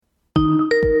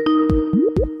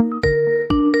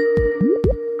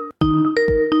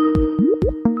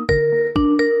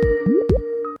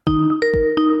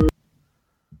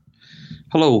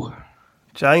Hello.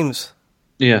 James.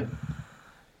 Yeah.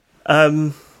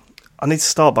 I need to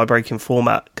start by breaking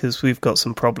format because we've got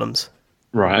some problems.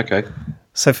 Right, okay.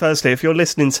 So firstly, if you're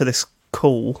listening to this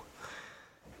call,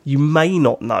 you may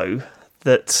not know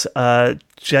that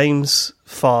James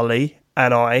Farley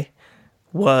and I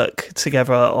work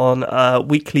together on a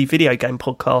weekly video game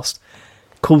podcast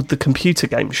called The Computer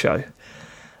Game Show.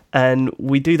 And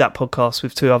we do that podcast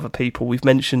with two other people. We've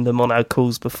mentioned them on our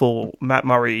calls before, Matt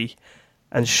Murray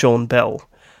and Sean Bell.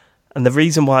 And the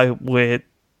reason why we're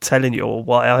telling you, or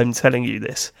why I'm telling you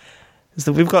this, is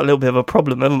that we've got a little bit of a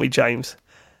problem, haven't we, James?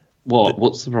 What?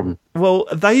 What's the problem? Well,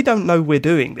 they don't know we're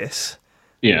doing this.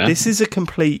 Yeah. This is a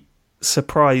complete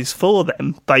surprise for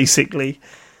them, basically,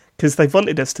 because they've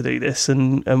wanted us to do this,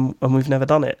 and we've never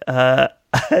done it.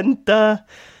 And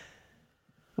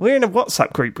we're in a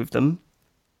WhatsApp group with them.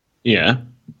 Yeah.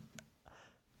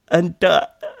 And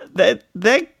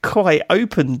they're quite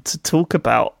open to talk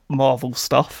about Marvel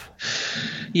stuff.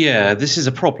 Yeah, this is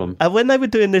a problem. And when they were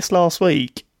doing this last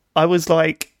week, I was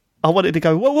like, I wanted to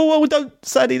go, whoa, don't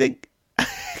say anything.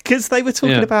 Because they were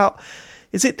talking about,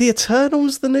 is it The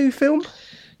Eternals, the new film?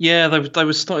 Yeah, they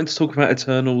were starting to talk about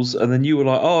Eternals, and then you were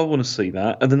like, oh, I want to see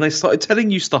that. And then they started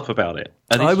telling you stuff about it.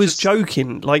 And I was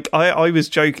joking. Like, I was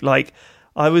joking. Like,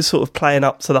 I was sort of playing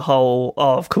up to the whole,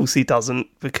 oh, of course he doesn't,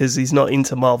 because he's not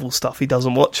into Marvel stuff. He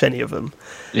doesn't watch any of them.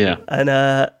 Yeah.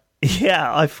 And,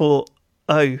 yeah, I thought,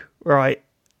 oh, right,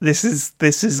 this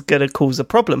is going to cause a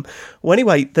problem. Well,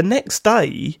 anyway, the next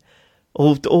day,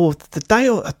 or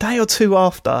a day or two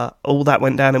after all that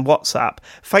went down in WhatsApp,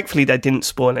 thankfully they didn't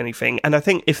spoil anything. And I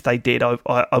think if they did, I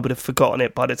would have forgotten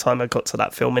it by the time I got to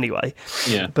that film anyway.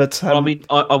 Yeah. But I mean,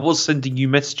 I was sending you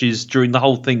messages during the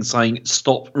whole thing saying,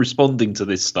 stop responding to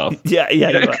this stuff. Yeah.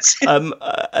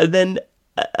 And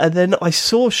then I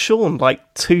saw Sean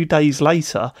like 2 days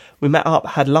later. We met up,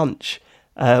 had lunch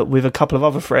with a couple of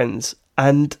other friends,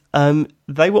 and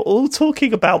they were all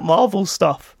talking about Marvel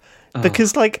stuff.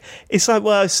 Because, like, it's like,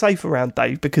 well, it's safe around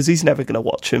Dave because he's never going to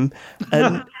watch him.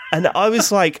 And and I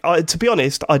was like, to be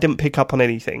honest, I didn't pick up on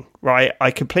anything, right?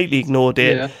 I completely ignored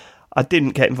it. Yeah. I didn't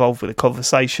get involved with the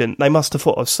conversation. They must have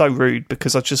thought I was so rude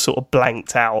because I just sort of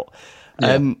blanked out.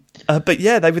 Yeah. But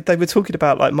yeah, they were talking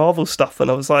about, like, Marvel stuff,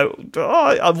 and I was like, oh,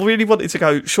 I really wanted to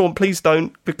go, Sean, please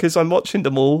don't, because I'm watching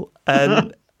them all,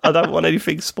 and I don't want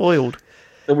anything spoiled.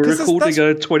 And we're recording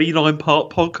a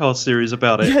 29-part podcast series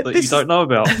about it that you don't know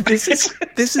about. This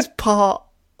is part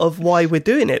of why we're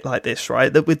doing it like this,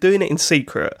 right? That we're doing it in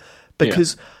secret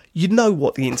because you know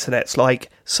what the internet's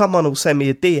like. Someone will send me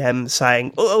a DM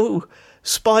saying, "Oh,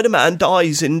 Spider-Man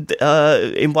dies in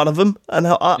one of them," and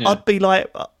I'd be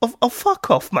like, "Oh,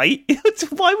 fuck off, mate!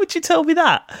 Why would you tell me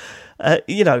that?"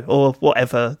 Or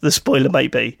whatever the spoiler may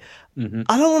be. Mm-hmm.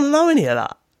 I don't want to know any of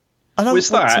that. It's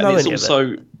that, and it's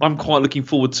also, I'm quite looking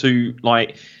forward to,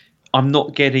 like, I'm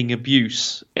not getting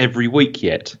abuse every week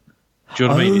yet. Do you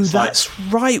know what I mean? That's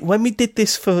right. When we did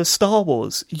this for Star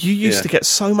Wars, you used to get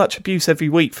so much abuse every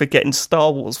week for getting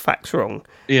Star Wars facts wrong.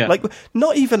 Yeah. Like,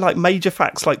 not even, like, major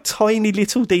facts, like, tiny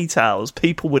little details,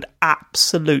 people would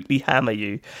absolutely hammer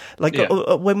you. Like,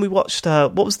 when we watched,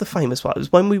 what was the famous one? It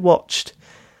was when we watched...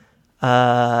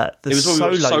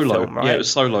 Solo film, right? Yeah, it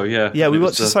was Solo, yeah. Yeah, we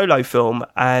watched the Solo film,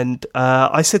 and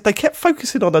I said they kept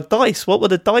focusing on a dice. What were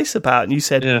the dice about? And you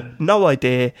said, no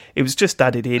idea. It was just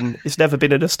added in. It's never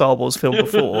been in a Star Wars film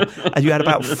before. And you had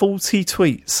about 40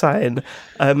 tweets saying,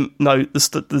 no,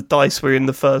 the dice were in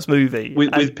the first movie.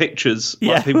 With pictures,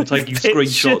 like people taking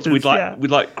screenshots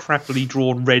with like crappily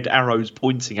drawn red arrows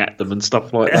pointing at them and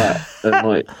stuff like that. And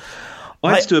like...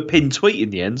 I had to do a pinned tweet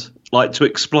in the end, like to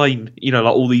explain, like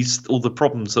all the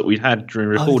problems that we'd had during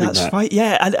recording that. That's right,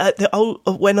 yeah.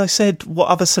 And when I said what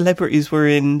other celebrities were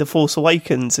in The Force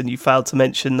Awakens, and you failed to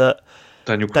mention that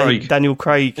David Craig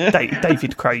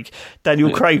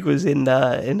was in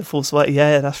The Force Awakens.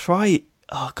 Yeah, that's right.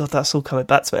 Oh God, that's all coming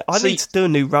back to me. I need to do a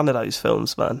new run of those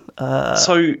films, man.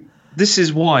 So this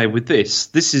is why with this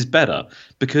is better,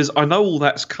 because I know all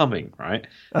that's coming, right?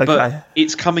 Okay. But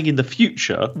it's coming in the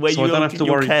future, so I don't have to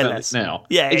worry about it now.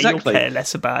 Yeah, exactly. You'll care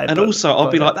less about it. And also,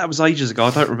 I'll be like, that was ages ago,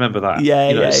 I don't remember that.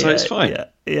 So it's fine.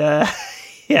 Yeah,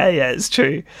 it's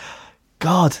true.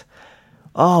 God.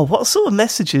 Oh, what sort of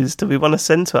messages do we want to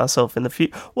send to ourselves in the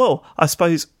future? Well, I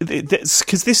suppose,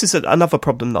 because this is another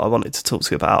problem that I wanted to talk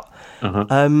to you about.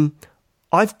 Uh-huh.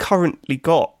 I've currently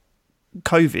got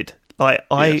COVID. Like,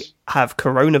 I have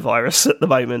coronavirus at the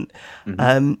moment,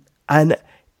 and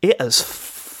it has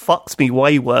fucked me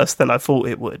way worse than I thought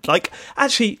it would. Like,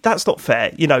 actually, that's not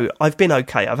fair. You know, I've been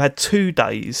okay. I've had 2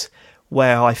 days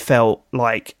where I felt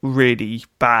like really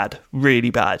bad.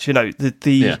 You know,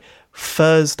 the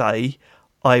Thursday,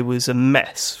 I was a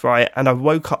mess, right? And I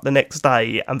woke up the next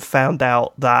day and found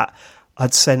out that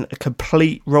I'd sent a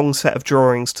complete wrong set of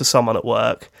drawings to someone at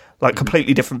work, like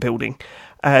completely different building,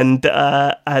 and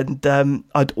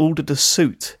I'd ordered a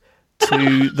suit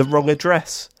to the wrong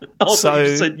address. So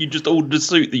you just ordered a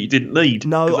suit that you didn't need.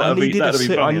 No, I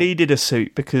needed a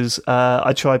suit because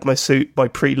I tried my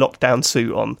pre-lockdown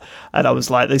suit on, and I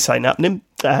was like, this ain't happening.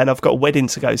 And I've got a wedding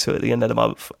to go to at the end of the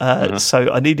month,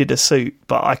 so I needed a suit,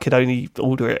 but I could only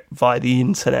order it via the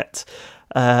internet.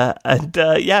 When I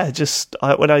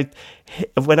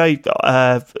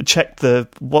checked the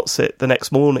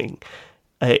next morning,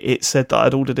 it said that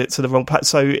I'd ordered it to the wrong place.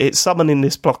 So it's someone in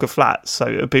this block of flats, so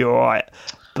it'll be all right.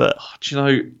 But do you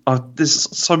know,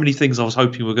 there's so many things I was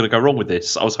hoping were going to go wrong with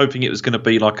this. I was hoping it was going to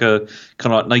be like a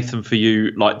kind of like Nathan For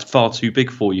You, like far too big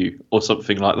for you, or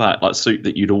something like that, like suit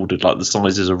that you'd ordered, like the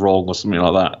sizes are wrong or something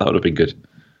like that. That would have been good,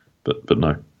 but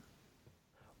no.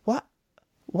 What?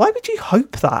 Why would you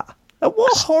hope that?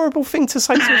 What a horrible thing to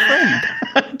say to a friend.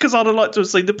 Because I'd have liked to have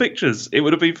seen the pictures. It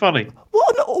would have been funny.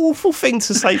 What an awful thing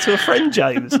to say to a friend,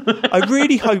 James. I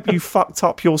really hope you fucked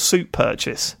up your suit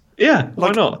purchase. Yeah,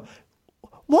 why not?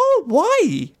 What?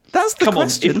 Why? That's the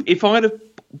question. On, if I'd have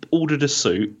ordered a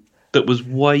suit that was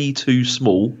way too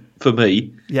small for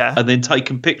me, and then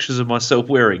taken pictures of myself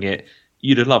wearing it,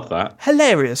 you'd have loved that.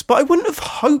 Hilarious, but I wouldn't have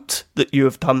hoped that you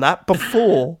have done that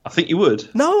before. I think you would.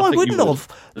 No, I wouldn't have.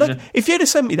 Like, if you'd have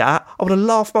sent me that, I would have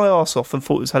laughed my arse off and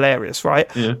thought it was hilarious, right?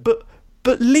 Yeah. But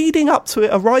leading up to it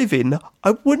arriving,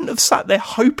 I wouldn't have sat there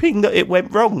hoping that it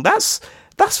went wrong. That's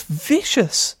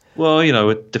vicious. Well, you know,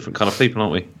 we're different kind of people,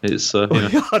 aren't we? It's We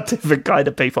are different kind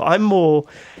of people. I'm more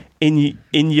in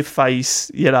your face,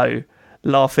 you know,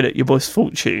 laughing at your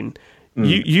misfortune.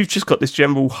 You've just got this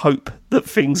general hope that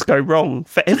things go wrong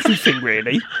for everything,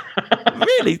 really.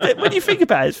 Really, when you think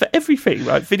about it, it's for everything,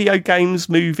 right? Video games,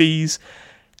 movies,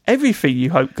 everything you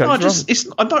hope goes wrong.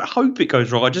 I don't hope it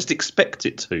goes wrong. I just expect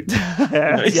it to.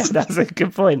 Yeah, that's a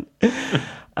good point.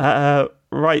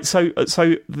 Right, so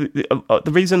the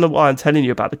reason why I'm telling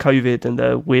you about the COVID and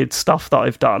the weird stuff that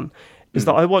I've done is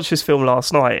that I watched this film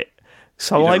last night.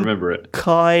 So I remember it.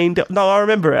 No, I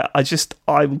remember it.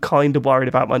 I'm kind of worried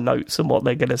about my notes and what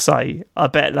they're going to say. I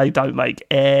bet they don't make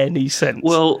any sense.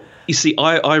 Well, you see,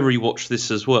 I rewatched this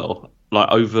as well. Like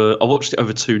I watched it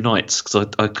over 2 nights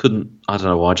because I couldn't. I don't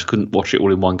know why. I just couldn't watch it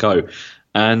all in one go.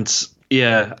 And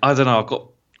yeah, I don't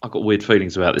know. I got weird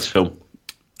feelings about this film.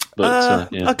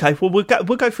 But okay, well we'll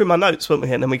go through my notes, won't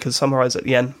we? And then we can summarise at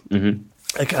the end. Mm-hmm.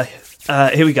 Okay,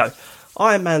 here we go.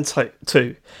 Iron Man 2.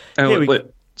 Wait.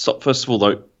 Stop. First of all,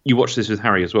 though, you watched this with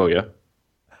Harry as well, yeah?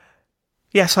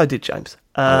 Yes, I did, James.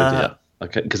 Oh dear.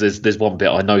 Okay, because there's one bit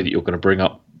I know that you're going to bring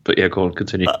up, but yeah, go on,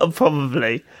 continue.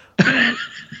 Probably.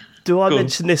 Do I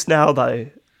mention this now, though?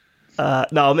 No,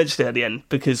 I'll mention it at the end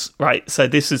because so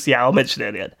this is I'll mention it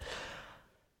at the end.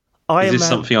 Is this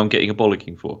something I'm getting a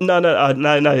bollocking for? No.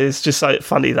 It's just so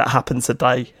funny that happened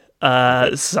today.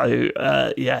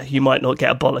 You might not get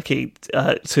a bollocking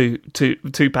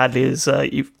too badly as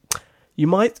you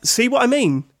might see what I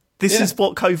mean. This is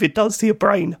what COVID does to your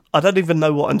brain. I don't even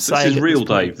know what I'm saying. This is real,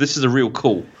 Dave. This is a real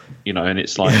call, you know, and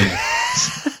it's like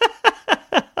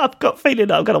I've got a feeling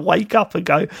that I'm going to wake up and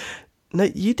go, no,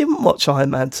 you didn't watch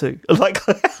Iron Man 2. Like,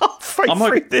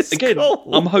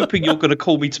 I'm hoping you're going to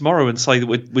call me tomorrow and say that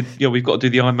we've got to do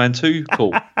the Iron Man 2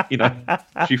 call. You know,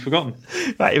 you've forgotten.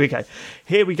 Right,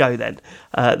 here we go then.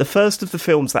 The first of the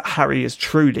films that Harry is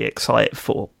truly excited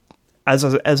for. As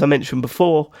I mentioned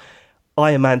before,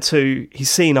 Iron Man 2,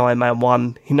 he's seen Iron Man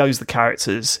 1, he knows the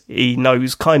characters, he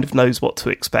kind of knows what to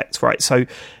expect, right? So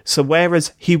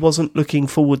whereas he wasn't looking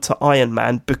forward to Iron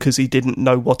Man because he didn't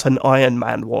know what an Iron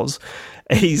Man was,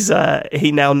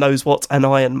 he now knows what an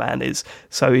Iron Man is.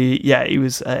 So he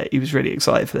was really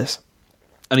excited for this.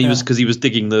 And he was, because he was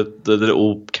digging the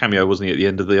little cameo, wasn't he, at the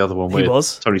end of the other one? Where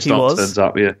Tony Stark turns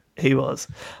up, yeah. He was.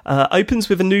 Opens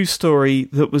with a news story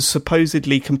that was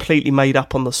supposedly completely made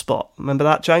up on the spot. Remember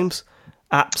that, James?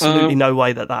 Absolutely no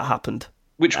way that happened.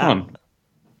 Which one?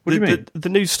 What do you mean? The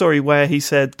news story where he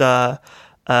said,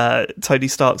 Tony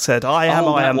Stark said, I am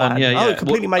Iron Man. Yeah.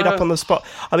 Completely made up on the spot.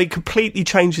 I mean, completely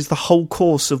changes the whole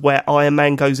course of where Iron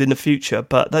Man goes in the future,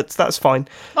 but that's fine.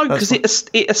 No, because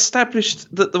it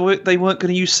established that they weren't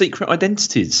going to use secret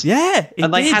identities. Yeah,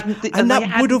 they hadn't, and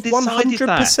that would have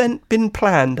 100% been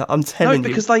planned, I'm telling you. No,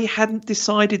 because they hadn't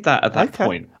decided that at that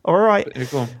point. All right.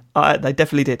 Go on. They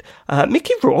definitely did.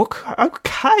 Mickey Rourke,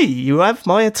 okay, you have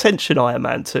my attention, Iron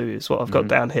Man 2 is what I've got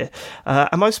down here.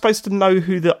 Am I supposed to know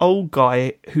who the old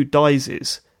guy who dies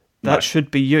is? That should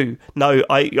be you. No,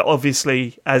 I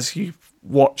obviously, as you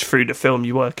watch through the film,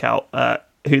 you work out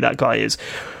who that guy is.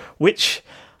 Which,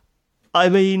 I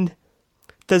mean,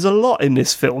 there's a lot in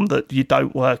this film that you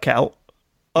don't work out.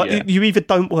 You either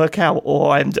don't work out,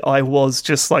 or I was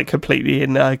just like completely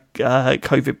in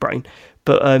COVID brain.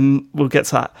 But we'll get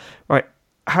to that. Right.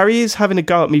 Harry is having a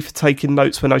go at me for taking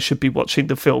notes when I should be watching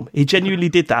the film. He genuinely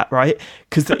did that, right?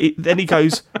 Because then he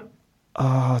goes,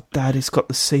 "Oh, Dad, it's got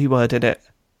the C word in it."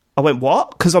 I went,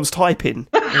 "What?" Because I was typing.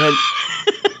 I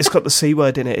went, "It's got the C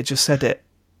word in it. It just said it."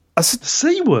 I said,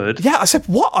 C word? Yeah, I said,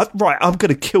 what? Right, I'm going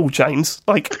to kill James.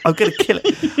 Like, I'm going to kill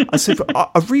it. I said, I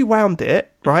rewound it,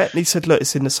 right? And he said, look,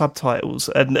 it's in the subtitles.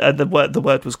 And the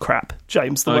word was crap.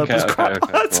 James, the word was crap.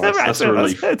 Okay. Well, that's a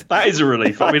relief. That is a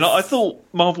relief. I mean, I thought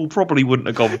Marvel probably wouldn't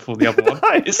have gone for the other one.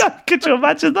 No, could you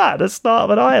imagine that? The start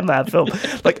of an Iron Man film.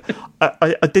 Like,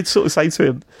 I did sort of say to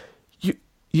him,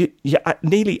 you're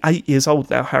nearly 8 years old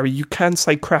now, Harry. You can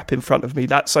say crap in front of me.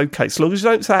 That's okay. As long as you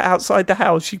don't say it outside the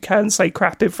house, you can say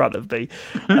crap in front of me.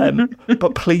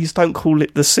 But please don't call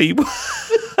it the C word.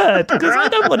 Because I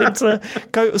don't want him to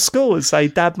go to school and say,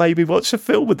 Dad made me watch a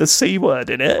film with the C word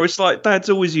in it. Or it's like, Dad's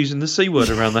always using the C word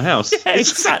around the house. Yeah,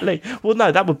 exactly. Well,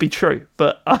 no, that would be true.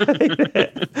 But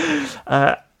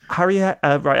Harry,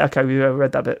 right, okay, we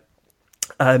read that bit.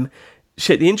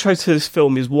 The intro to this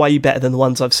film is way better than the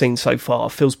ones I've seen so far.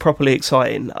 Feels properly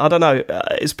exciting. I don't know.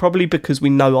 It's probably because we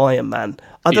know Iron Man.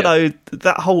 I don't know.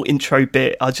 That whole intro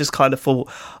bit, I just kind of thought,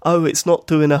 oh, it's not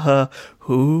doing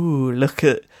ooh, look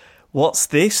at, what's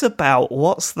this about?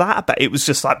 What's that about? It was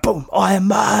just like, boom, Iron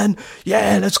Man.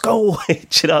 Yeah, let's go. Do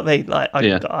you know what I mean? Like,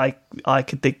 I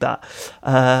could dig that.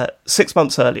 6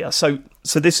 months earlier. So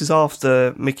this is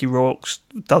after Mickey Rourke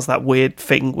does that weird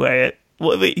thing where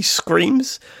he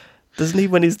screams. Doesn't he,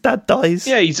 when his dad dies?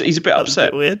 Yeah, he's a bit upset.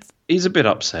 A bit weird. He's a bit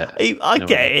upset. I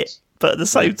get it, but at the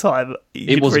same time...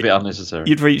 It was a bit unnecessary.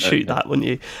 You'd reshoot that, wouldn't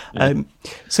you? Yeah.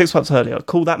 6 months earlier.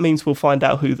 Cool, that means we'll find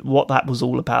out what that was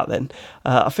all about then.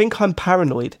 I think I'm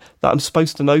paranoid that I'm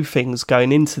supposed to know things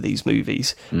going into these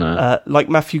movies. No. Like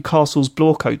Matthew Castle's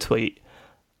Blorko tweet.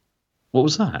 What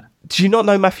was that? Do you not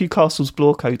know Matthew Castle's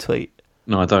Blorko tweet?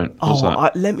 No, I don't. What was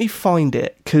that? Let me find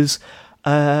it, because...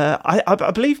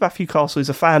 I believe Matthew Castle is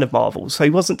a fan of Marvel, so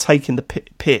he wasn't taking the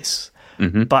piss,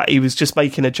 but he was just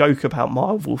making a joke about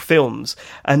Marvel films.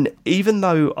 And even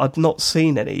though I'd not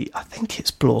seen any, I think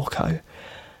it's Blorko.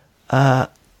 I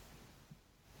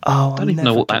don't even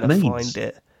know what that means. Find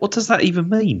it. What does that even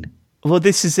mean? Well,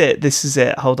 this is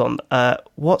it. Hold on.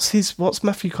 What's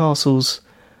Matthew Castle's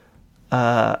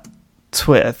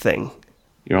Twitter thing?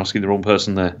 You're asking the wrong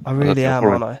person there. I really am,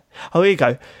 aren't I? Oh, here you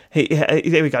go.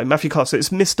 Here we go. Matthew Castle. It's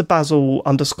Mr. Basil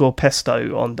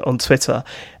 _Pesto on Twitter.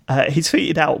 He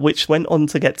tweeted out, which went on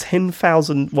to get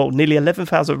 10,000, nearly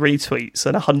 11,000 retweets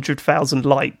and 100,000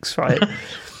 likes, right?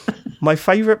 My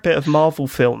favourite bit of Marvel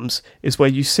films is where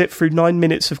you sit through 9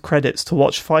 minutes of credits to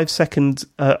watch a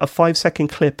 5-second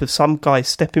clip of some guy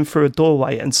stepping through a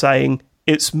doorway and saying,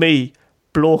 "It's me,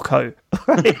 Blorko."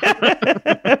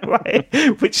 Right,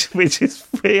 which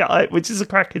is a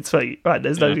cracking tweet, right?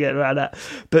 There's no getting around that.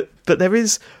 But there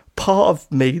is part of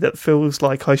me that feels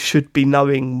like I should be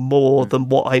knowing more than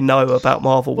what I know about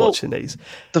Marvel watching these.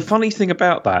 The funny thing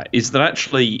about that is that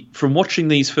actually, from watching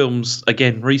these films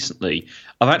again recently,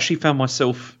 I've actually found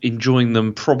myself enjoying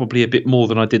them probably a bit more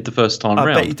than I did the first time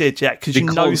round. I bet you did, yeah, because you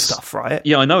know stuff, right?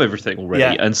 Yeah, I know everything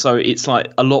already, and so it's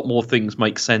like a lot more things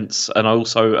make sense, and I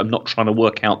also am not trying to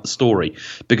work out the story,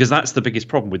 because that's the biggest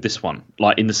problem with this one,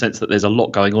 like in the sense that there's a lot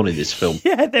going on in this film.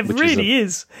 Yeah, there really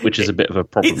is. Which is a bit of a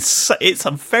problem. It's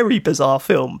a very bizarre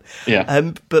film.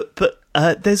 Yeah. But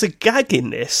there's a gag in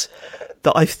this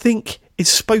that I think is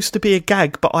supposed to be a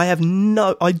gag, but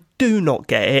I do not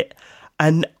get it,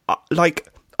 and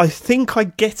I think I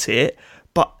get it,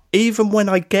 but even when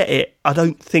I get it, I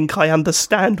don't think I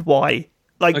understand why.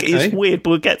 It's weird,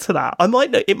 but we'll get to that.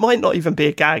 It might not even be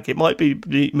a gag. It might be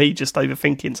me just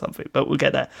overthinking something, but we'll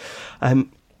get there.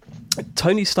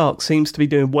 Tony Stark seems to be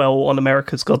doing well on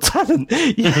America's Got Talent.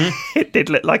 It did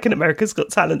look like an America's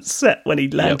Got Talent set when he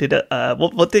landed at,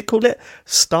 what did they call it?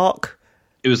 Stark?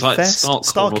 It was like Stark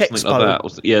Expo.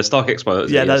 Like that. Yeah, Stark Expo.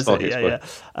 That's Stark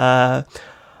Expo.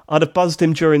 I'd have buzzed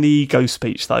him during the ego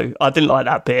speech, though. I didn't like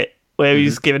that bit where he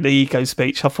was giving the ego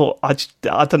speech. I thought, I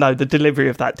don't know, the delivery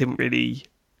of that didn't really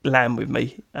land with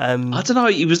me. I don't know.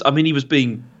 He was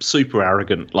being super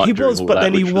arrogant. Like, he was, but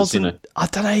then he wasn't. I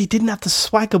don't know. He didn't have the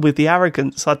swagger with the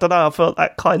arrogance. I don't know. I felt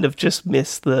that kind of just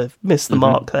missed the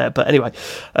mark there. But anyway,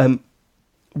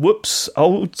 whoops!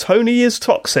 Oh, Tony is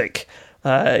toxic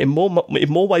in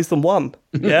more ways than one.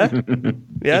 Yeah,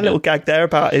 yeah. A little gag there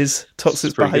about his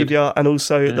toxic behaviour, and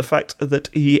also the fact that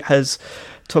he has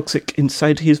toxic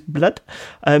inside his blood.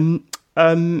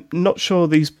 Not sure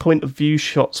these point of view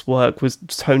shots work was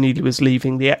Tony was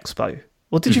leaving the expo.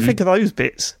 What did you think of those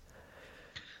bits?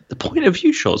 The point of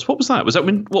view shots? What was that? Was that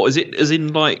when, what is it, as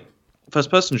in like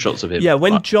first person shots of him? Yeah,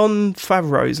 when Jon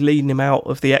Favreau's leading him out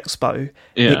of the expo,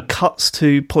 it cuts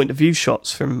to point of view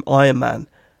shots from Iron Man.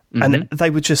 And they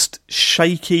were just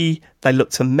shaky. They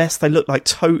looked a mess. They looked like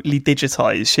totally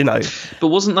digitized, you know.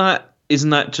 But isn't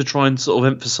that to try and sort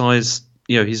of emphasize,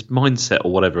 you know, his mindset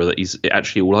or whatever, that he's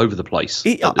actually all over the place?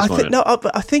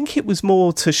 I think it was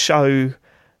more to show,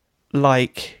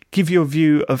 like, give you a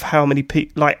view of how many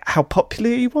people, like, how popular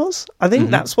he was. I think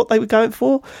that's what they were going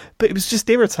for. But it was just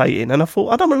irritating, and I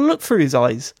thought, I don't want to look through his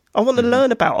eyes. I want to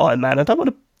learn about Iron Man. I don't want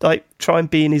to, like, try and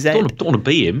be in his head. Don't want to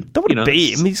be him. Don't want to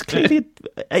be him. He's clearly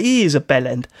he is a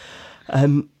bellend.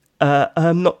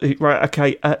 Not right.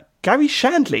 Okay, Gary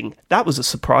Shandling. That was a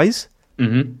surprise.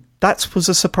 That was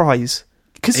a surprise.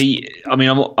 Because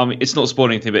it's not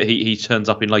spoiling anything, but he turns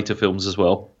up in later films as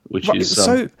well, which is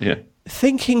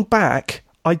Thinking back,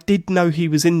 I did know he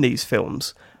was in these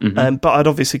films, but I'd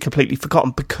obviously completely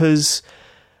forgotten because.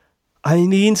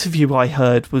 The interview I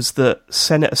heard was that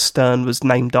Senator Stern was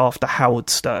named after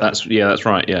Howard Stern. That's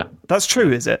right, yeah. That's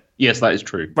true, is it? Yes, that is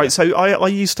true. Right, so I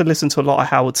used to listen to a lot of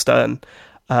Howard Stern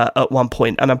at one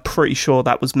point, and I'm pretty sure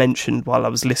that was mentioned while I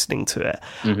was listening to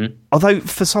it. Although,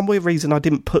 for some weird reason, I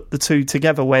didn't put the two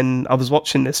together when I was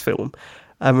watching this film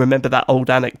and remember that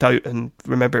old anecdote and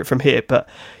remember it from here. But,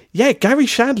 yeah, Gary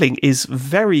Shandling is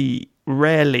very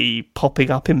rarely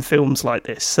popping up in films like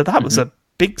this, so that was a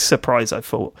big surprise, I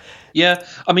thought. Yeah,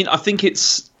 I mean, I think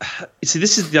this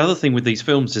is the other thing with these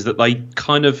films is that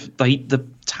the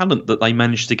talent that they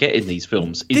manage to get in these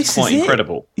films is quite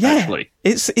incredible. Yeah, actually.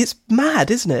 It's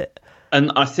mad, isn't it?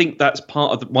 And I think that's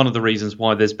part of one of the reasons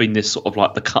why there's been this sort of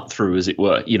like the cut through, as it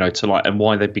were, you know, to like, and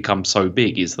why they've become so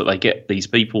big is that they get these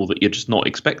people that you're just not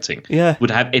expecting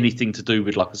would have anything to do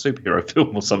with like a superhero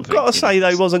film or something. Gotta say, though,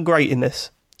 he wasn't great in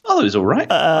this. Oh, it was all right.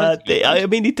 I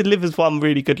mean, he delivers one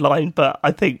really good line, but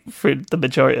I think for the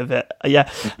majority of it,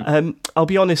 I'll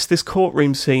be honest, this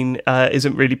courtroom scene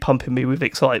isn't really pumping me with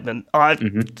excitement. I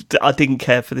didn't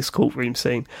care for this courtroom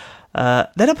scene. Then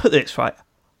I put this, right,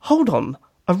 hold on,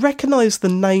 I recognise the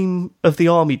name of the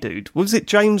army dude. Was it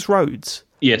James Rhodes?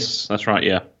 Yes, that's right,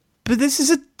 yeah. But this is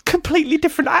a completely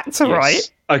different actor,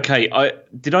 right? Okay,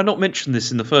 did I not mention this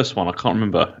in the first one? I can't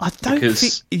remember. I don't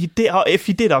think you did. If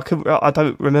you did, I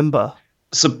don't remember.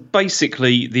 So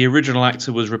basically, the original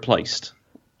actor was replaced.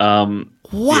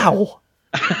 Wow.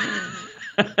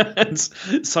 And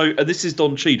this is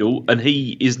Don Cheadle, and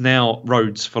he is now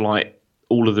Rhodes for like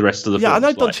all of the rest of the films. I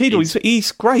know Don Cheadle.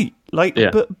 He's great. Like,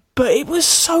 but it was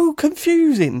so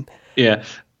confusing. Yeah.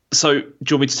 So, do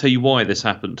you want me to tell you why this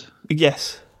happened?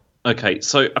 Yes. Okay,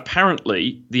 so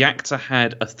apparently the actor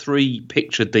had a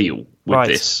 3-picture deal with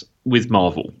this, with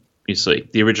Marvel, you see,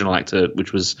 the original actor,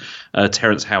 which was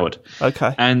Terrence Howard.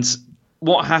 Okay. And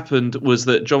what happened was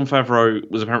that Jon Favreau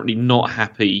was apparently not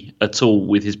happy at all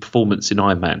with his performance in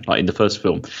Iron Man, like in the first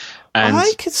film. And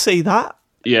I could see that.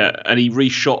 Yeah, and he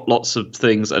reshot lots of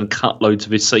things and cut loads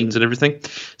of his scenes and everything.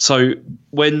 So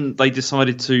when they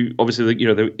decided to, obviously,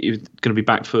 you know, he was going to be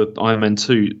back for Iron Man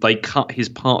 2, they cut his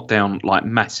part down like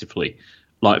massively,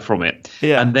 like from it.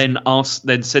 Yeah. And then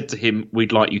said to him,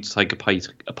 "We'd like you to take a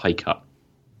pay cut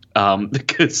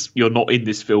because you're not in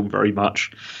this film very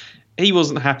much." He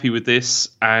wasn't happy with this,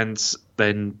 and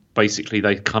then basically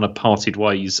they kind of parted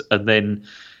ways, and then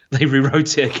they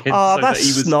rewrote it again. Oh, so that's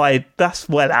snide. That's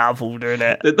well out of order,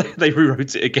 isn't it? They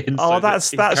rewrote it again. Oh,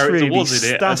 that's really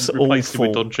that's awful.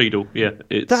 With Don Cheadle. Yeah,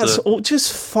 that's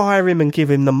just fire him and give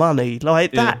him the money.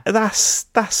 Like that.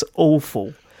 That's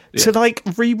awful. Yeah. To like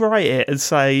rewrite it and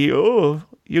say, "Oh,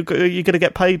 you're going to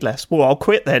get paid less." Well, I'll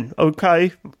quit then.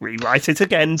 Okay, rewrite it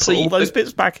again. Put all those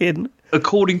bits back in.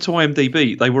 According to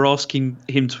IMDb, they were asking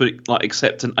him to like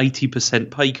accept an 80%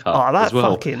 pay cut. Oh, that's as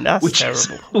well, that's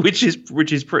terrible. Which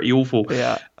is pretty awful.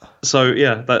 Yeah. So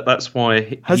yeah, that's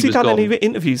why. Has he done any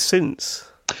interviews since?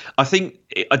 I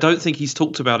don't think he's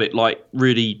talked about it like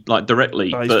really like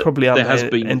directly. No, he's but probably there has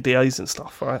been NDAs and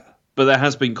stuff, right? But there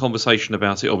has been conversation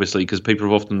about it, obviously, because people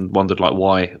have often wondered like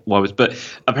why was. But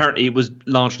apparently, it was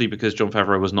largely because Jon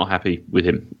Favreau was not happy with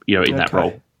him, you know, in that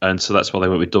role. and so that's why they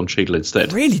went with Don Cheadle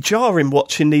instead. Really jarring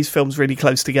watching these films really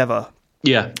close together.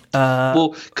 Yeah,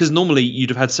 well, because normally you'd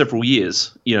have had several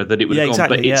years, that it would have gone,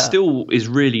 exactly, but it still is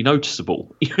really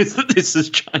noticeable that this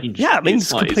has changed. Yeah, I mean,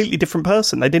 it's a completely different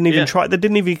person. They didn't even try. They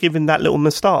didn't even give him that little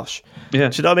moustache. Yeah,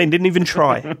 do you know what I mean? Didn't even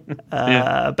try.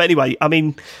 But anyway, I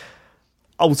mean,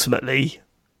 ultimately,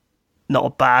 not a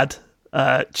bad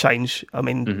change. I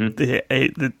mean,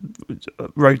 the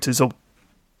Rota's a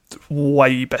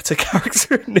way better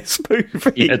character in this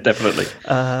movie. Yeah, definitely.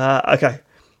 Okay.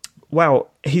 Wow,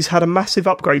 he's had a massive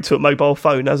upgrade to a mobile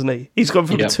phone, hasn't he? He's gone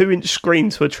from a 2-inch screen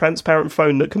to a transparent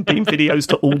phone that can beam videos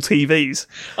to all TVs.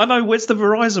 I know. Where's the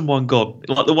Verizon one gone?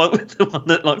 Like the one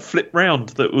that flipped round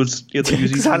that was that was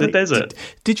using in the desert.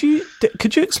 Could you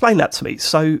explain that to me?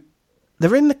 So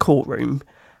they're in the courtroom.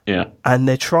 Yeah. And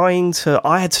they're trying to...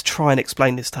 I had to try and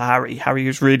explain this to Harry. Harry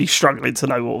was really struggling to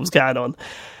know what was going on.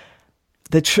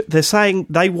 They're saying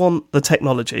they want the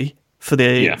technology for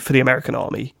the American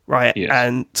army, right? Yes.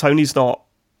 And Tony's not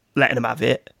letting them have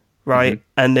it, right? Mm-hmm.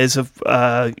 And there's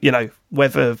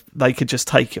whether they could just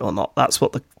take it or not. That's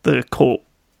what the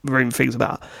courtroom thing's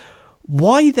about.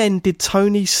 Why then did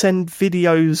Tony send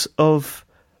videos of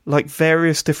like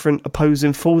various different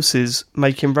opposing forces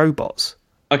making robots?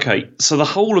 Okay, so the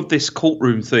whole of this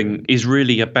courtroom thing is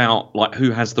really about like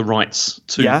who has the rights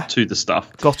to the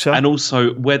stuff. Gotcha. And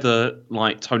also whether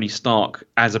like Tony Stark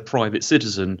as a private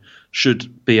citizen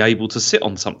should be able to sit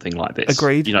on something like this.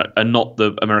 Agreed. And not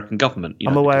the American government.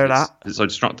 I'm aware of that. It's so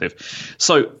destructive.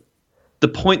 So the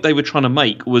point they were trying to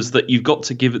make was that you've got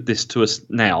to give this to us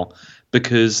now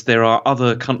because there are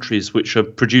other countries which are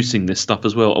producing this stuff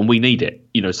as well, and we need it,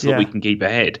 so that we can keep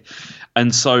ahead.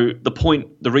 And so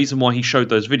the reason why he showed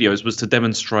those videos was to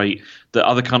demonstrate that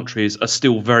other countries are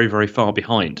still very, very far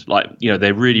behind. Like,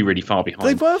 they're really, really far behind.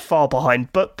 They were far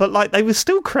behind, but like they were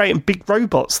still creating big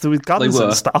robots with guns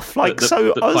and stuff. Like,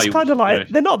 I was kind of like,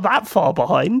 they're not that far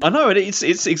behind. I know, and it's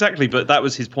exactly, but that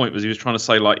was his point. Was he was trying to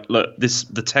say like, look,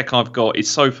 the tech I've got is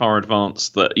so far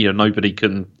advanced that nobody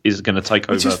is going to take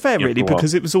over. Which is fair, really,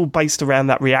 because it was all based around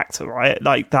that reactor, right?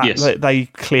 Like that, yes. They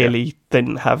clearly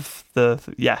didn't have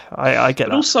I get that.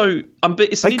 But also,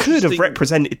 they could have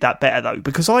represented that better though,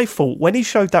 because I thought when he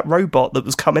showed that robot that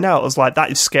was coming out, I was like,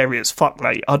 that is scary as fuck,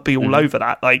 mate. I'd be all over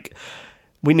that. Like,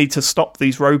 we need to stop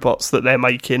these robots that they're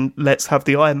making. Let's have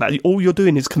the Iron Man. All you're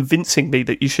doing is convincing me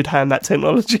that you should hand that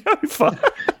technology over.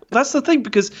 That's the thing,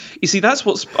 because you see,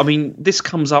 this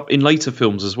comes up in later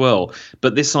films as well,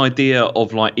 but this idea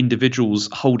of like individuals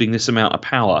holding this amount of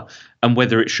power and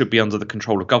whether it should be under the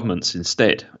control of governments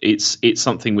instead, it's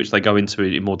something which they go into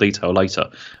in more detail later.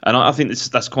 And I think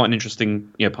that's quite an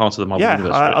interesting part of the Marvel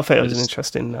universe. I think it was an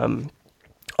interesting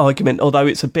argument, although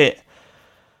it's a bit...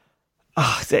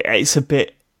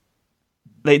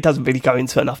 it doesn't really go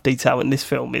into enough detail in this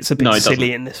film. It's a bit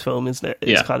silly in this film, isn't it?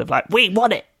 It's kind of like, we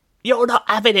want it. You're not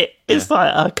having it. It's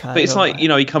like, okay. But it's like,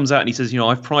 he comes out and he says,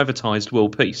 I've privatised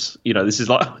world peace. This is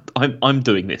like, I'm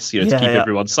doing this, to keep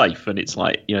everyone safe. And it's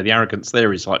like, the arrogance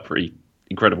there is like pretty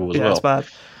incredible as well. Yeah, it's bad.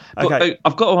 Okay. But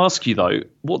I've got to ask you though,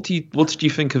 what did you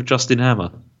think of Justin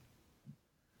Hammer?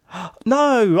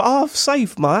 No, I've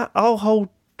saved I'll hold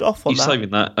off on that. You're saving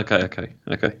that?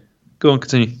 Okay. Go on,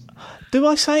 continue. Do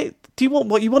I say, do you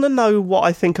want to know what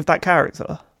I think of that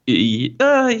character? Yeah,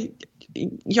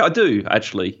 I do,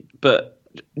 actually. But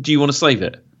do you want to save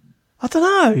it? I don't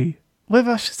know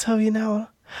whether I should tell you now.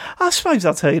 I suppose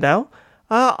I'll tell you now.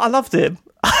 I loved him.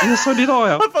 Yeah, so did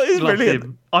I. I thought he was brilliant.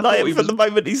 From the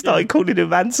moment he started calling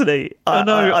him Anthony. I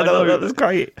know. That was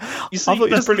great. I thought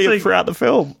he was brilliant throughout the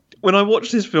film. When I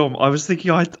watched this film, I was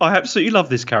thinking, I absolutely love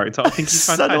this character. I think he's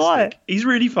fantastic. So do I. He's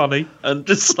really funny and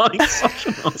just like such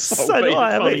an asshole. So do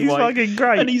I. He's fucking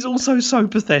great. And he's also so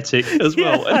pathetic as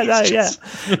well. I know.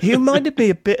 He reminded me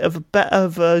a bit of a better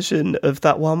version of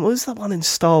that one. What was that one in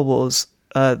Star Wars?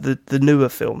 The newer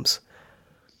films.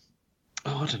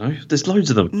 Oh, I don't know. There's loads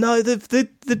of them. No, the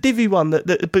Divi one.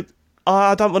 But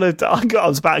I don't want to. I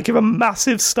was about to give a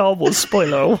massive Star Wars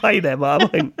spoiler away there, but I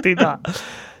won't do that.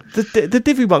 The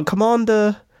Divi one,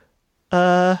 Commander,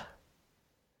 No,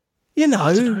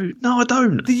 I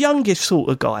don't. The youngish sort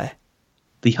of guy.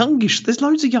 The youngish? There's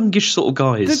loads of youngish sort of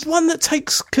guys. The one that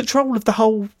takes control of the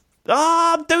whole...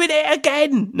 I'm doing it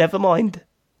again! Never mind.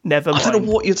 I don't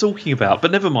know what you're talking about,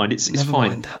 but never mind. It's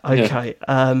fine. Okay.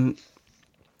 Yeah.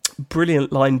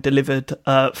 Brilliant line delivered.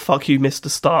 Fuck you, Mr.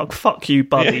 Stark. Fuck you,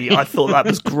 buddy. Yeah. I thought that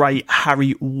was great.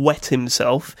 Harry wet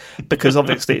himself because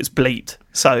obviously it's bleeped.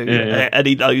 So, and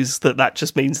he knows that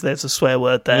just means there's a swear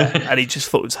word there. And he just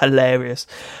thought it was hilarious.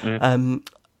 Yeah.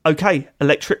 Okay,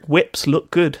 electric whips look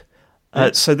good.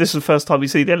 So this is the first time we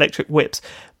see the electric whips.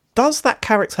 Does that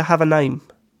character have a name?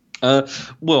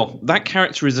 Well, that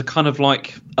character is a kind of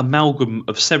like amalgam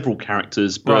of several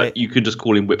characters, but you could just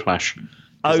call him Whiplash.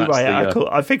 Oh, right.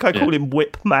 I think I called him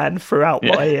Whip Man throughout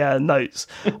my notes.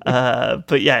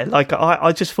 But yeah, like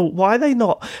I just thought, why are they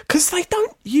not? Because they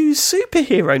don't use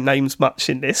superhero names much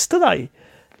in this, do they?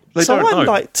 I'm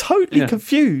like totally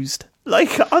confused.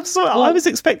 Like, I'm sorry, I was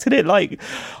expecting it like,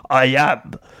 I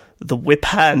am the Whip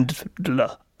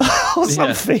Handler. Or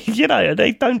something, you know, and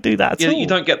they don't do that at all. You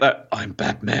don't get that, I'm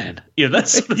Batman. Yeah, that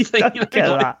sort of thing. You don't get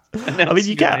that. I mean,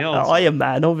 you get Iron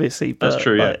Man, obviously. But, that's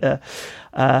true,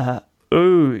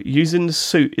 using the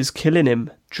suit is killing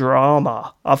him.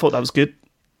 Drama. I thought that was good.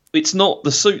 It's not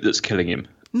the suit that's killing him.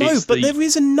 No, but there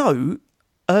is a note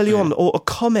early on, or a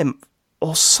comment,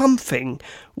 or something,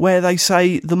 where they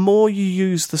say the more you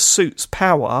use the suit's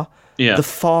power... the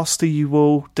faster you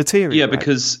will deteriorate. Yeah,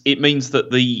 because it means that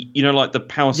the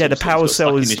power cell. Yeah, the power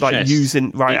cell is like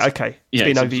using. Right, okay. It's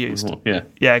been overused.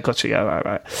 Yeah, gotcha. Yeah,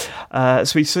 right.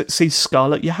 So we see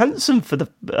Scarlett Johansson for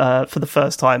the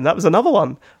first time. That was another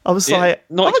one. I was like,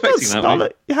 not expecting that.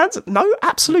 Scarlett Johansson? No,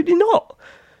 absolutely not.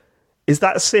 Is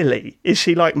that silly? Is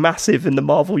she like massive in the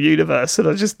Marvel universe? And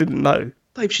I just didn't know.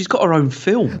 Dave, she's got her own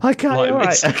film. Okay, all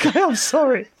right. Okay, I'm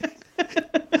sorry.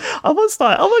 I was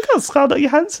like, oh my god, Scarlett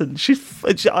Johansson. She's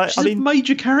a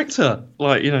major character.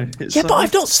 Like, you know. But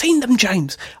I've not seen them,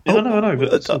 James. Yeah, I know.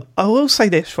 But I will say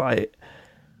this, right?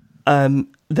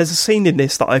 There's a scene in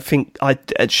this that I think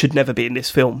it should never be in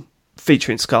this film,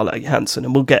 featuring Scarlett Johansson,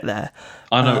 and we'll get there.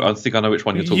 I know. I think I know which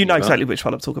one you're talking about. You know exactly which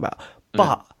one I'm talking about.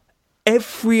 But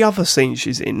every other scene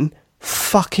she's in,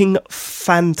 fucking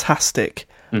fantastic.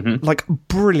 Mm-hmm. Like,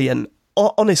 brilliant.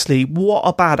 Honestly, what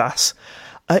a badass.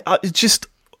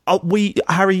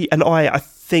 Harry and I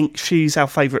think she's our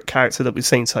favourite character that we've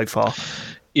seen so far.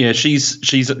 Yeah,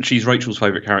 she's Rachel's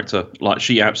favourite character. Like,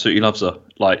 she absolutely loves her.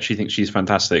 Like, she thinks she's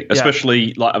fantastic.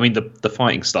 Especially, like, I mean, the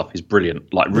fighting stuff is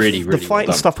brilliant. Like, really, the fighting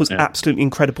well stuff was absolutely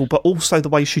incredible, but also the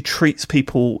way she treats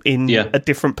people in a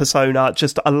different persona.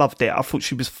 I loved it. I thought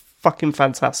she was fucking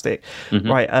fantastic.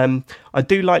 Mm-hmm. Right, I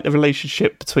do like the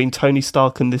relationship between Tony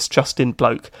Stark and this Justin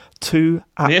bloke. Two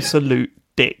absolute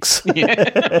dicks.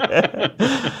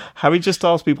 Harry just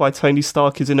asked me why Tony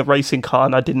Stark is in a racing car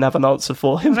and I didn't have an answer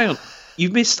for him. Hang on.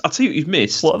 You've missed. I'll tell you what you've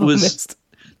missed. What have I missed?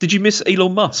 Did you miss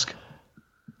Elon Musk?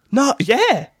 No,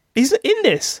 yeah. He's in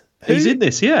this. He's in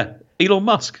this, yeah. Elon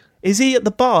Musk. Is he at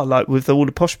the bar, like, with all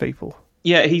the posh people?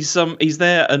 Yeah, he's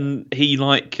there, and he,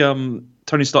 like,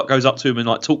 Tony Stark goes up to him and,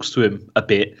 like, talks to him a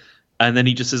bit, and then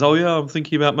he just says, oh, yeah, I'm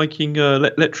thinking about making an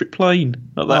electric plane.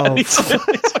 Like that. Oh. It's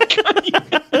okay.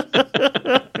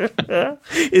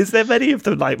 Is there many of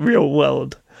them, like, real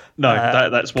world? No,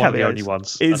 that's one cameos. Of the only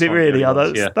ones. Is it really?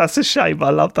 That's a shame. I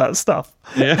love that stuff.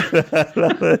 Yeah.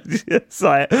 It's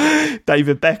like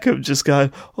David Beckham just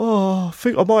going, oh, I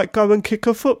think I might go and kick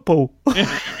a football.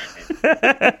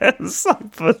 so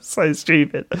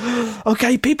stupid.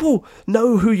 Okay, people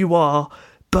know who you are,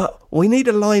 but we need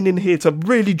a line in here to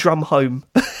really drum home.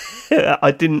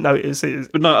 I didn't notice it.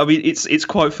 But no, I mean, it's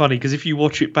quite funny because if you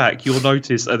watch it back, you'll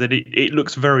notice and then it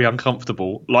looks very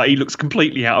uncomfortable. Like, he looks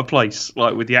completely out of place,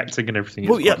 like, with the acting and everything.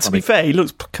 Well, yeah, to be fair, he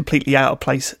looks completely out of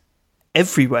place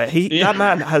everywhere. That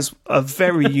man has a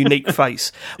very unique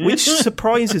face, which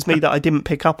surprises me that I didn't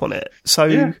pick up on it.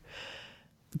 So,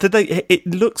 it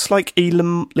looks like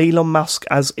Elon Musk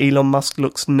as Elon Musk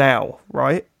looks now,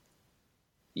 right?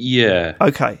 Yeah.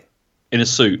 Okay. In a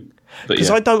suit. Because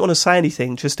I don't want to say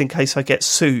anything just in case I get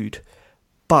sued.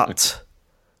 But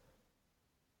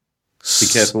be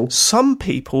careful. Some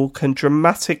people can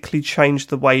dramatically change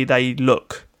the way they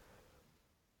look.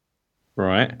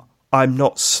 Right. I'm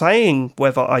not saying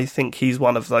whether I think he's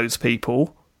one of those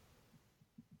people,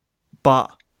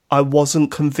 but I wasn't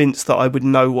convinced that I would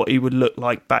know what he would look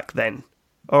like back then.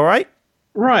 All right?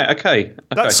 Right, okay.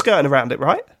 That's skirting around it,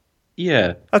 right?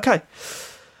 Yeah. Okay.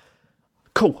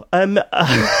 Cool. Right,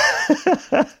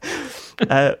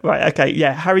 okay,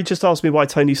 yeah. Harry just asked me why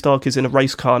Tony Stark is in a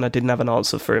race car and I didn't have an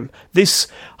answer for him. This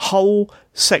whole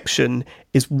section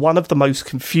is one of the most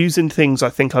confusing things I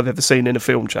think I've ever seen in a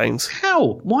film, James.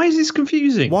 How? Why is this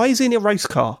confusing? Why is he in a race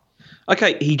car?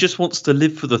 Okay, he just wants to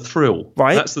live for the thrill.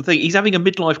 Right. That's the thing. He's having a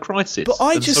midlife crisis. But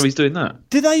so he's doing that.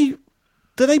 Do they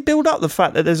build up the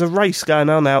fact that there's a race going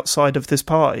on outside of this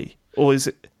party? Or is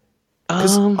it...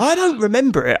 Because I don't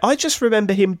remember it. I just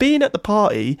remember him being at the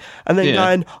party and then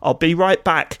going, I'll be right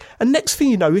back. And next thing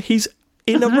you know, he's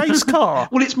in a race car.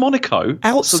 Well, it's Monaco.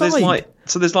 Outside.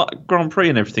 So there's like Grand Prix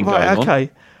and everything going on. Okay.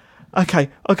 Okay,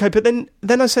 but then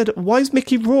I said, why is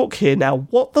Mickey Rourke here now?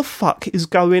 What the fuck is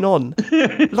going on?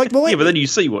 Like, why? Yeah, but then you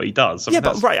see what he does. I mean,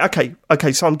 but right,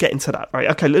 okay, so I'm getting to that, right?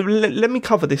 Okay, let me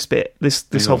cover this bit,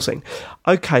 this whole scene.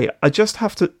 Okay, I just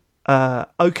have to,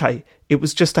 it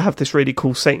was just to have this really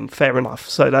cool scene, fair enough.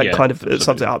 So that kind of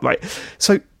sums it up, right?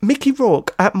 So Mickey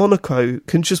Rourke at Monaco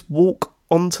can just walk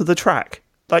onto the track.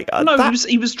 Like,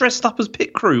 he was dressed up as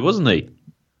pit crew, wasn't he?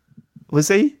 Was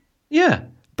he? Yeah.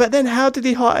 But then how did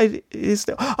he hide his...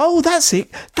 Oh, that's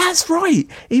it. That's right.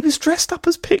 He was dressed up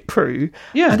as pit crew.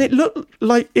 Yeah. And it looked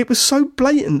like it was so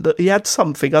blatant that he had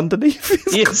something underneath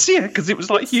his... Yes, yeah, because it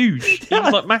was like huge. It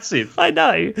was like massive. I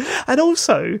know. And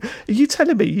also, are you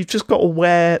telling me you've just got to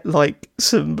wear like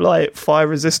some like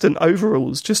fire-resistant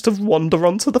overalls just to wander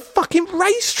onto the fucking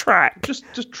racetrack?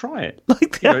 Just try it.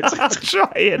 Like, I'll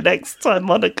try it next time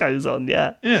Monaco's on,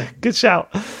 yeah. Yeah. Good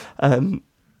shout.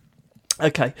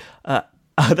 Okay.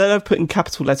 Then I've put in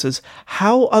capital letters,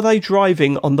 how are they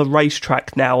driving on the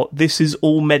racetrack now? This is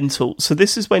all mental. So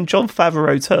this is when Jon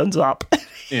Favreau turns up.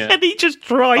 Yeah. And he just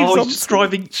drives he's just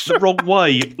driving the wrong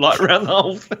way, like around the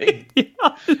whole thing. Yeah,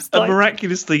 and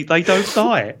miraculously, they don't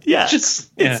die. Yeah.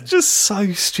 It's just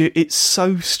so stupid. It's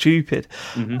so stupid.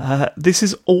 Mm-hmm. This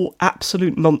is all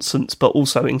absolute nonsense, but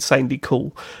also insanely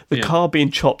cool. The car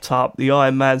being chopped up, the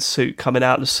Iron Man suit coming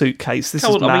out of the suitcase. This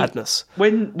is madness.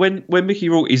 I mean, when Mickey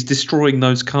Rourke is destroying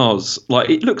those cars, like,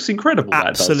 it looks incredible.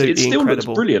 Absolutely, it still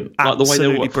incredible. Looks brilliant. Like the way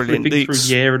they're flipping through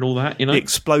the air and all that. You know, the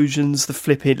explosions, the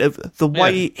flipping, the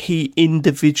way he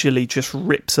individually just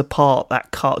rips apart that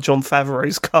car, Jon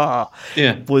Favreau's car,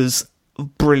 was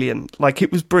brilliant. Like,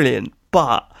 it was brilliant,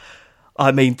 but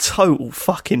I mean, total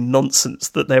fucking nonsense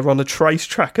that they're on a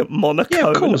racetrack at Monaco. Yeah,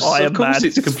 of course, Iron Man.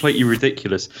 It's completely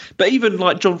ridiculous. But even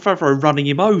like Jon Favreau running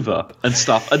him over and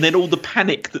stuff, and then all the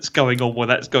panic that's going on while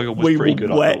that's going on was pretty good.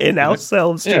 We were wetting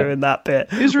ourselves during that bit.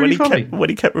 It was really funny. When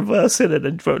he kept reversing it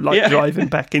and driving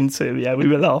back into him. Yeah, we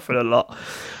were laughing a lot.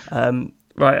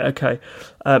 Right, okay.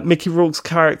 Mickey Rourke's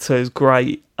character is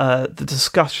great. The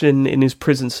discussion in his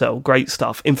prison cell, great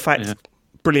stuff. In fact,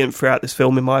 brilliant throughout this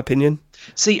film, in my opinion.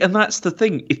 See, and that's the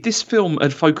thing. If this film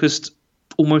had focused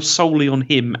almost solely on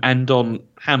him and on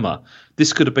Hammer,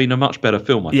 this could have been a much better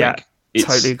film, I think.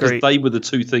 Totally agree. They were the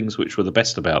two things which were the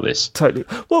best about this. Totally.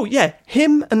 Well, yeah,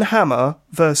 him and Hammer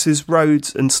versus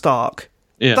Rhodes and Stark.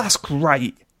 Yeah. That's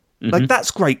great. Mm-hmm. Like,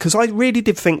 that's great, because I really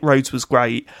did think Rhodes was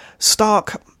great.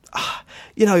 Stark...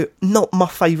 not my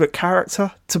favourite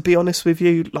character, to be honest with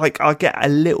you. Like, I get a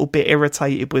little bit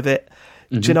irritated with it.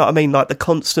 Mm-hmm. Do you know what I mean? Like, the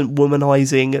constant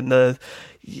womanising and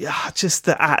just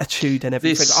the attitude and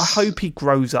everything. I hope he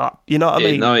grows up. You know what I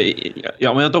mean? No, I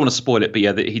don't want to spoil it, but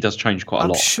he does change quite a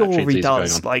lot. I'm sure he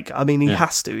does. Like, I mean, he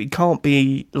has to. He can't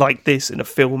be like this in a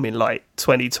film in, like,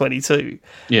 2022.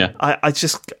 Yeah.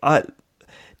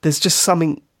 There's just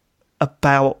something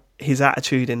about his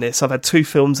attitude in this. I've had 2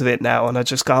 films of it now, and I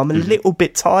just go, I'm a little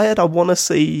bit tired. I want to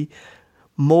see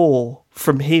more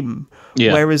from him.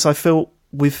 Yeah. Whereas I feel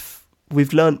we've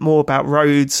learnt more about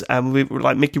Rhodes and we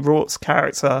like Mickey Rourke's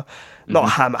character. Not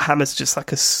Hammer. Hammer's just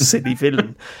like a silly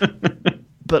villain.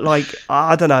 But like,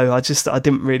 I don't know. I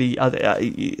didn't really.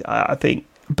 I think,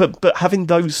 but having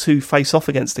those two face off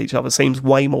against each other seems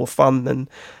way more fun than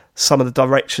some of the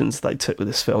directions they took with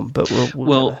this film. But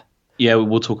we'll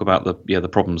talk about the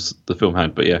problems the film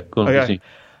had, but go on. Okay.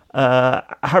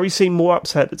 Harry seemed more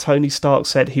upset that Tony Stark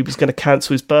said he was going to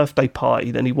cancel his birthday party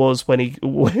than he was when he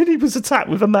was attacked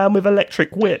with a man with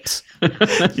electric whips. In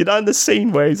the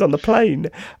scene where he's on the plane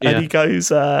and he goes,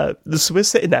 so we're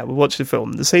sitting there, we're watching the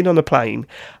film, the scene on the plane,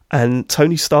 and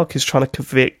Tony Stark is trying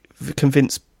to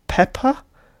convince Pepper.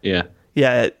 Yeah.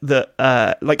 Yeah,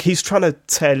 that like he's trying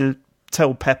to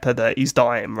tell Pepper that he's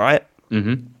dying, right?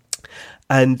 Mm-hmm.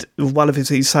 And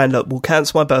he's saying, look, we'll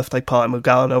cancel my birthday party and we'll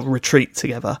go on a retreat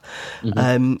together.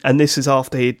 Mm-hmm. And this is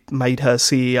after he'd made her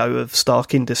CEO of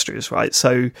Stark Industries, right?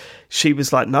 So she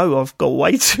was like, no, I've got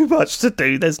way too much to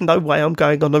do. There's no way I'm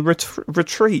going on a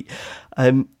retreat.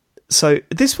 So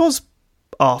this was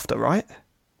after, right?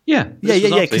 Yeah.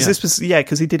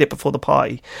 Because he did it before the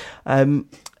party.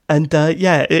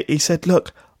 He said,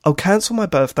 look, I'll cancel my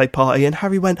birthday party. And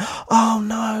Harry went, oh,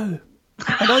 no.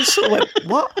 And I sort of went,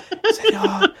 what? I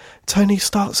said, Tony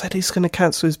Stark said he's going to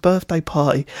cancel his birthday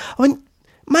party. I went,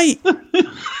 mate,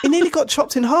 he nearly got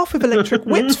chopped in half with electric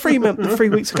whips 3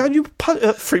 weeks ago. And you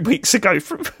 3 weeks ago,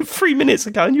 3 minutes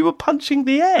ago, and you were punching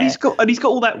the air. He's got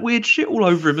all that weird shit all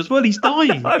over him as well. He's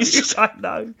dying. I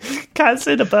know.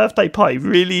 Cancelling a birthday party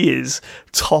really is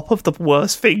top of the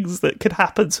worst things that could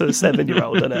happen to a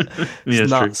 7-year-old, isn't it?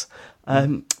 It's nuts.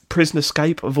 prison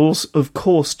escape. Of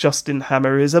course, Justin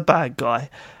Hammer is a bad guy.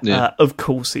 Yeah. Of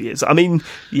course he is. I mean,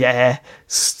 yeah,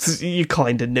 you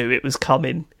kind of knew it was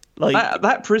coming. Like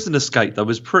that prison escape, though,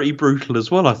 was pretty brutal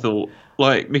as well, I thought.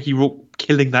 Like, Mickey Rourke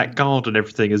killing that guard and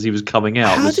everything as he was coming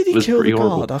out. How did he kill the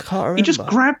horrible. guard? I can't remember. He just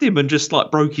grabbed him and just, like,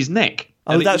 broke his neck.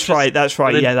 Oh, that's right.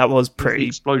 Yeah, that was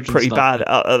pretty bad.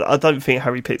 I don't think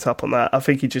Harry picked up on that. I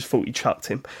think he just thought he chucked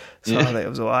him. So I think it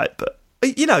was all right. But,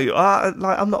 you know,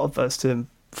 I'm not averse to him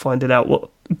finding out what...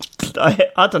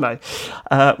 I don't know.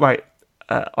 Right.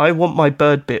 I Want My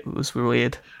Bird bit was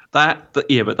weird. But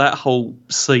that whole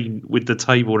scene with the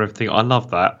table and everything, I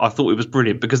love that. I thought it was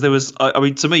brilliant because there was, I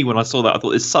mean, to me, when I saw that, I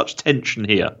thought there's such tension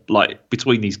here, like,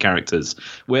 between these characters,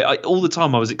 where all the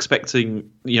time I was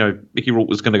expecting, you know, Mickey Rourke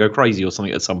was going to go crazy or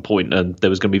something at some point and there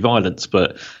was going to be violence,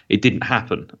 but it didn't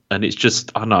happen. And it's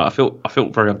just, I don't know, I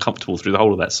felt very uncomfortable through the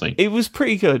whole of that scene. It was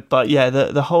pretty good, but yeah,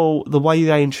 the way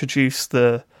they introduced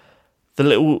the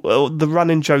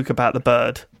running joke about the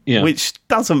bird, which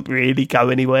doesn't really go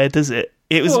anywhere, does it?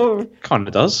 It was kind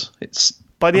of does. It's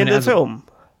by the end of the film.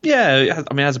 Yeah,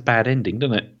 it has a bad ending,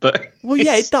 doesn't it? But well,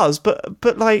 yeah, it does.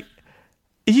 But like,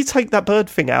 you take that bird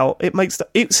thing out,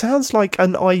 it sounds like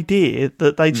an idea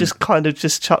that they just kind of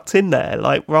just chucked in there,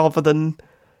 like rather than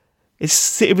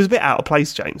it was a bit out of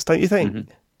place, James, don't you think?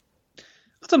 Mm-hmm.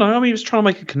 I don't know. I mean, he was trying to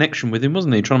make a connection with him,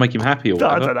 wasn't he? Trying to make him happy or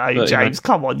whatever. I don't know, James.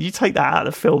 Come on, you take that out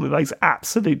of the film, it makes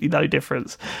absolutely no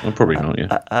difference. Well, probably not.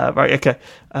 Yeah. Right. Okay.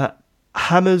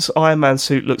 Hammer's Iron Man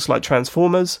suit looks like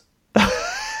Transformers.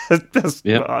 That's,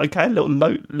 okay,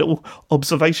 little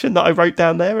observation that I wrote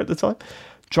down there at the time.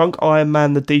 Drunk Iron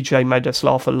Man, the DJ, made us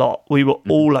laugh a lot. We were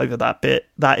all over that bit.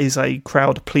 That is a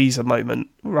crowd pleaser moment,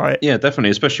 right? Yeah, definitely,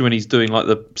 especially when he's doing like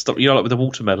the stuff, you know, like with the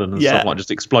watermelon and stuff, like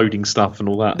just exploding stuff and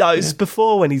all that. No, it's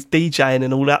before when he's DJing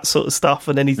and all that sort of stuff,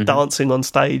 and then he's dancing on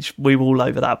stage. We were all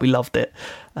over that. We loved it.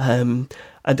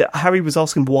 And Harry was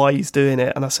asking why he's doing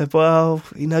it, and I said, well,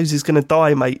 he knows he's going to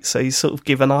die, mate, so he's sort of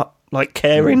given up, like,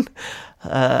 caring,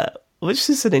 which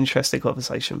is an interesting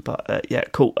conversation, but yeah,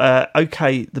 cool.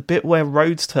 Okay, the bit where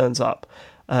Rhodes turns up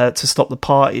to stop the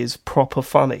party is proper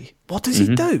funny. What does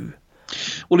he do?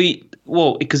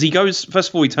 Well, because he goes, first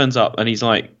of all, he turns up, and he's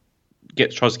like,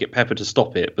 tries to get Pepper to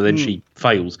stop it, but then she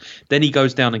fails. Then he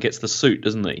goes down and gets the suit,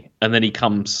 doesn't he? And then he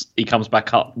comes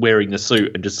back up wearing the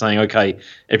suit and just saying, "Okay,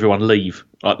 everyone leave,"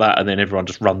 like that, and then everyone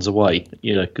just runs away.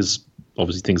 You know, because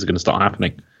obviously things are going to start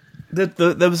happening.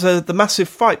 There was the massive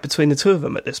fight between the two of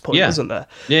them at this point, wasn't there?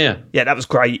 Yeah, that was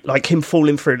great. Like him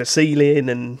falling through the ceiling,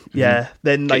 and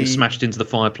then they smashed into the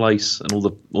fireplace and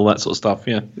all that sort of stuff.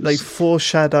 Yeah, they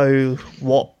foreshadow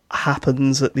what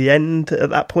happens at the end at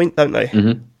that point, don't they?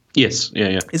 Mm-hmm. Yes,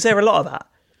 yeah. Is there a lot of that?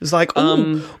 It's like,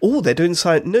 they're doing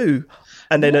something new.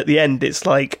 And then at the end, it's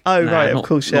like, right, of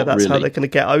course, that's really how they're going to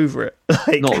get over it.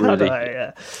 Like, not really.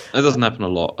 It doesn't happen a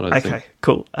lot, I don't think. Okay,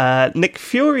 cool. Nick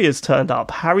Fury has turned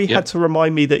up. Harry had to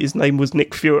remind me that his name was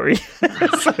Nick Fury.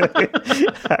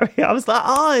 Harry, I was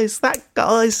like, is that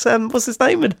guy's, what's his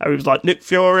name? And Harry was like, Nick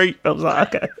Fury. I was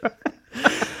like,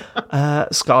 okay.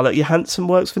 Scarlett Johansson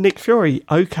works for Nick Fury.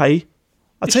 Okay.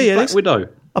 I'll tell you this. Black Widow.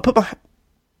 I'll put my...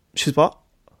 She's what?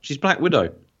 She's Black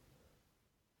Widow.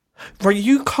 Right,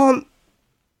 you can't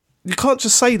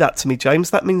just say that to me,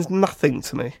 James. That means nothing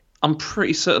to me. I'm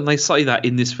pretty certain they say that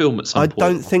in this film at some point. I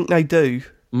don't think they do.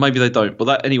 Maybe they don't, but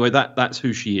that's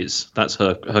who she is. That's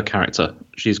her character.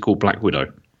 She is called Black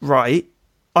Widow. Right.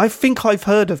 I think I've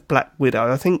heard of Black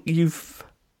Widow. I think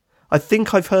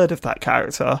I've heard of that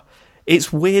character.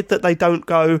 It's weird that they don't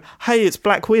go, "Hey, it's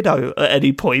Black Widow" at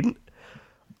any point.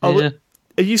 Yeah.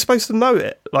 Are you supposed to know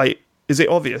it? Like, is it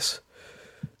obvious?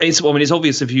 It's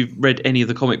obvious if you've read any of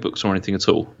the comic books or anything at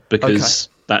all, because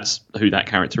that's who that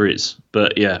character is.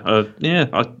 But are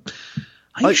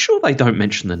you sure they don't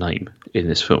mention the name in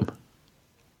this film?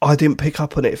 I didn't pick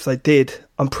up on it if they did.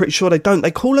 I'm pretty sure they don't. They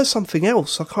call her something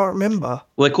else. I can't remember.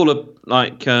 Well, they call her,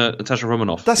 like, Natasha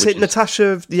Romanoff. That's it,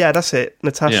 Natasha... Yeah, that's it.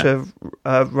 Natasha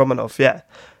Romanoff, yeah.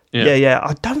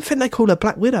 I don't think they call her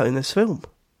Black Widow in this film.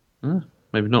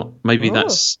 Maybe not. Maybe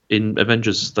that's in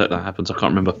Avengers that happens. I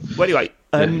can't remember. Well, anyway,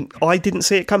 I didn't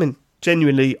see it coming.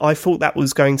 Genuinely, I thought that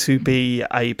was going to be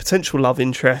a potential love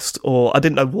interest, or I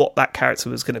didn't know what that character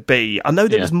was going to be. I know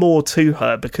there was more to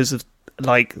her because of,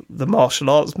 like, the martial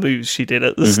arts moves she did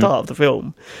at the start of the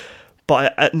film.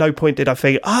 But at no point did I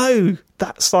think,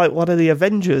 that's like one of the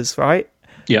Avengers, right?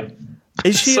 Yeah.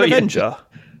 Is she an Avenger?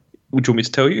 Would you want me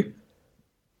to tell you?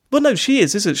 Well, no, she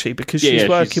is, isn't she? Because she's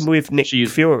working with Nick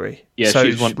Fury. Yeah, so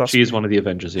she is one of the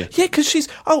Avengers, yeah. Yeah, because she's...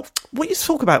 what you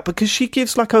talk about? Because she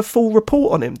gives, like, a full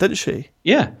report on him, doesn't she?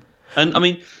 Yeah. And, I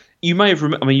mean, you may have.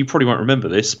 I mean, you probably won't remember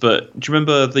this, but do you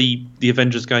remember the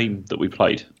Avengers game that we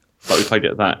played? Like we played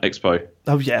it at that expo.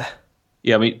 Oh yeah.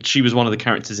 Yeah, I mean, she was one of the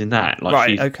characters in that. Like,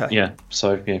 right. Okay. Yeah.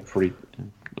 So yeah, probably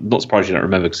not surprised you don't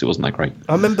remember because it wasn't that great.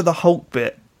 I remember the Hulk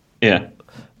bit. Yeah.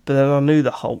 But then I knew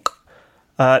the Hulk.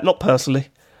 Not personally.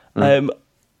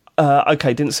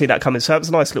 Okay, didn't see that coming. So that was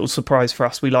a nice little surprise for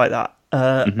us. We like that.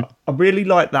 I really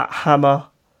like that Hammer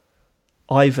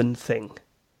Ivan thing.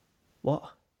 What?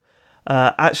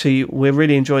 Actually, we're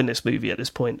really enjoying this movie at this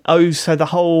point. Oh, so the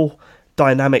whole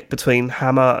dynamic between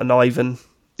Hammer and Ivan,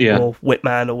 or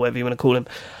Whitman, or whatever you want to call him.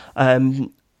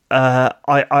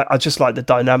 I just like the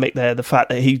dynamic there. The fact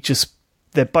that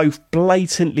they're both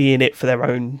blatantly in it for their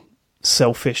own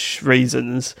selfish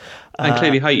reasons. And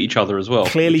clearly hate each other as well.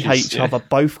 Hate each other.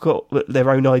 Both got their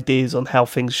own ideas on how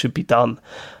things should be done.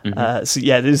 So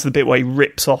yeah, this is the bit where he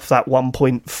rips off that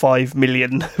 £1.5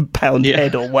 million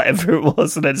head or whatever it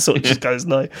was, and then sort of just goes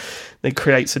no. Then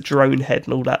creates a drone head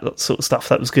and all that sort of stuff.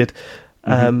 That was good.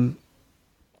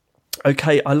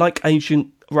 Okay, I like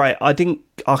Agent. Right, I can't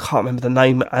remember the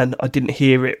name, and I didn't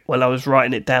hear it when I was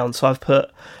writing it down. So I've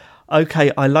put,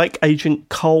 okay, I like Agent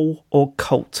Cole or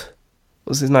Colt.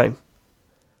 What's his name?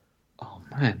 Oh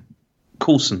man,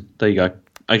 Coulson. There you go,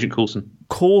 Agent Coulson.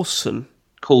 Coulson.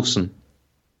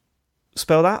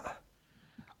 Spell that.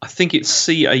 I think it's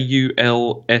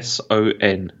Caulson.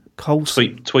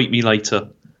 Coulson. Tweet me later.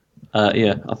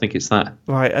 Yeah, I think it's that.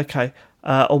 Right. Okay.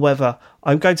 Or whether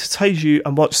I'm going to tase you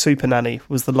and watch Super Nanny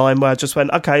was the line where I just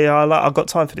went, okay, I've got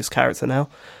time for this character now.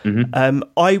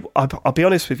 I'll be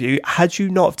honest with you, had you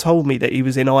not have told me that he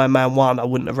was in Iron Man 1, I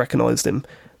wouldn't have recognised him.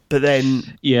 But then...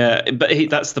 Yeah, but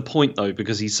that's the point, though,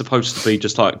 because he's supposed to be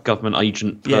just like a government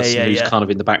agent person who's kind of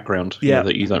in the background,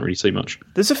 that you don't really see much.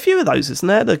 There's a few of those, isn't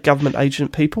there, the government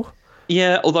agent people?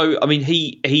 Yeah, although, I mean,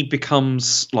 he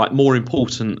becomes, like, more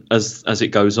important as it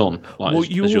goes on. Like, well,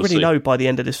 you already know by the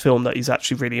end of this film that he's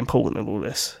actually really important in all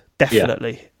this.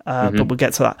 Definitely. But we'll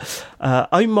get to that.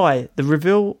 Oh my, the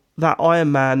reveal that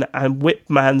Iron Man and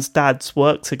Whitman's dads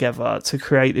work together to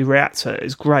create the reactor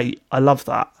is great. I love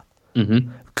that.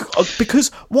 Because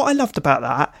what I loved about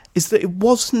that is that it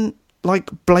wasn't, like,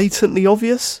 blatantly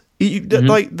obvious.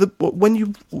 Like, when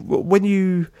you...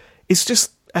 It's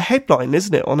just... a headline,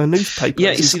 isn't it, on a newspaper?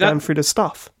 Yeah, you see going through the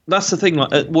stuff. That's the thing.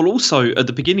 Like, well, also at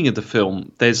the beginning of the film,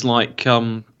 there's like,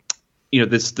 there's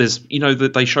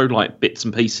that they show like bits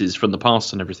and pieces from the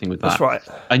past and everything with that. That's right.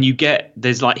 And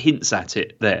there's like hints at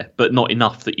it there, but not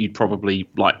enough that you'd probably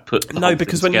like put. No,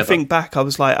 because when you think back, I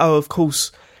was like, oh, of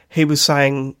course, he was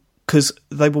saying because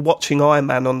they were watching Iron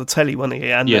Man on the telly, wasn't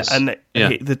he? And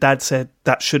the dad said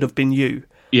that should have been you.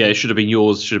 Yeah, it should have been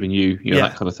yours, should have been you,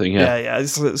 that kind of thing, Yeah.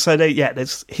 So,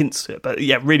 there's hints to it, but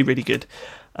yeah, really, really good.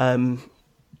 The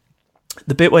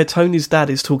bit where Tony's dad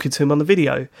is talking to him on the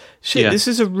video. This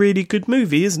is a really good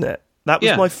movie, isn't it? That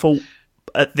was my fault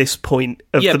at this point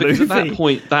of the movie. Yeah, because at that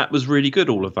point, that was really good,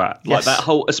 all of that. Like that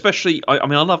whole, especially, I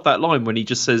love that line when he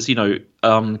just says, what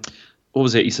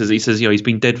was it? He says, he's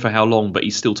been dead for how long, but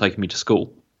he's still taking me to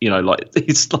school.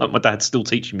 It's like my dad's still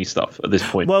teaching me stuff at this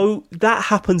point. Well, that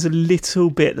happens a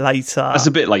little bit later. That's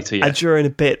a bit later, yeah. And during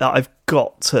a bit that I've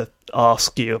got to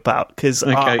ask you about, because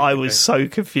I was so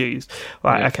confused.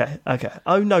 Right, okay.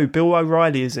 Oh no, Bill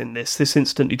O'Reilly is in this. This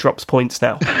instantly drops points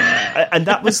now. And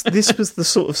this was the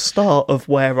sort of start of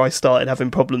where I started having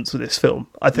problems with this film,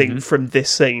 I think, from this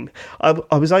scene.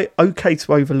 I was okay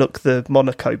to overlook the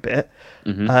Monaco bit,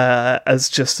 as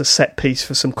just a set piece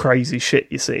for some crazy shit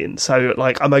you're seeing. So,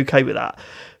 like, I'm okay with that.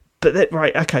 But then,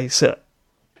 right, okay, so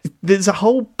there's a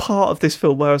whole part of this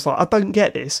film where I was like, I don't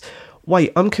get this.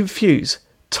 Wait, I'm confused.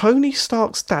 Tony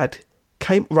Stark's dad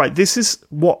came... Right, this is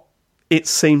what it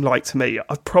seemed like to me.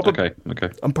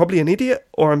 I'm probably an idiot,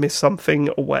 or I missed something,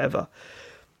 or whatever.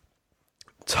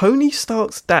 Tony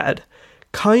Stark's dad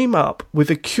came up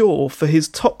with a cure for his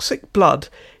toxic blood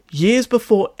years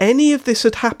before any of this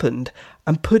had happened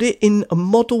and put it in a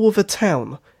model of a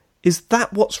town. Is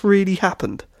that what's really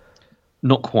happened?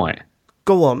 Not quite.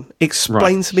 Go on.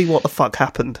 Explain to me what the fuck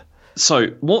happened. So,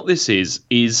 what this is,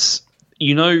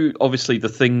 obviously the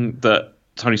thing that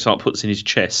Tony Stark puts in his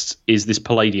chest is this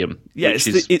palladium. Yeah,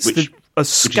 it's a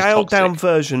scaled-down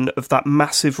version of that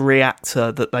massive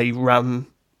reactor that they run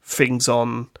things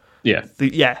on. Yeah.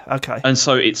 Okay. And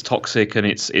so it's toxic and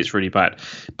it's really bad.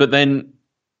 But then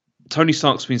Tony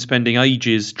Stark's been spending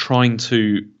ages trying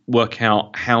to work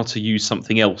out how to use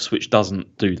something else which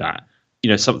doesn't do that.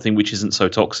 Something which isn't so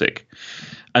toxic.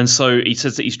 And so he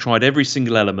says that he's tried every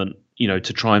single element,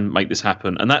 to try and make this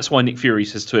happen. And that's why Nick Fury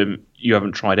says to him, you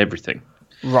haven't tried everything.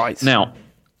 Right. Now,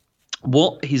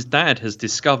 what his dad has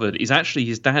discovered is actually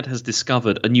his dad has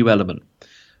discovered a new element.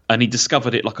 and he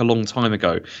discovered it like a long time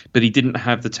ago, but he didn't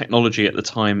have the technology at the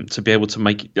time to be able to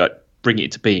make it, bring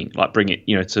it to being, bring it,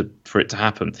 for it to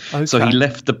happen. Okay. So he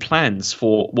left the plans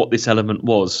for what this element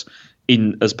was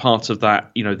in as part of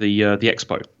that, the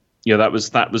expo. That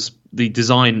was the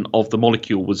design of the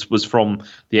molecule was from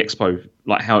the expo,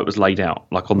 like how it was laid out,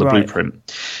 like on the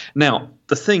blueprint. Now,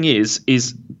 the thing is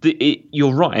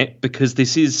you're right, because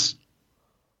it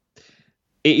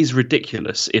is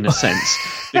ridiculous in a sense,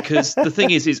 because the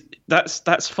thing is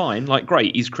that's fine, like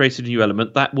great, he's created a new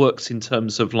element that works in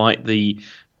terms of like the,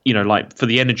 like for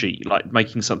the energy, like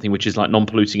making something which is like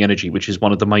non-polluting energy, which is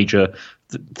one of the major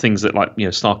things that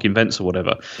Stark invents or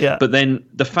whatever. Yeah. But then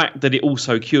the fact that it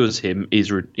also cures him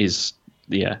is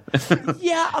yeah.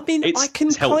 Yeah, I mean, I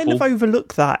can kind of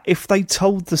overlook that if they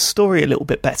told the story a little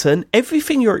bit better. And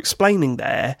everything you're explaining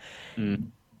there,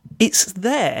 it's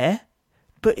there,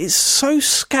 but it's so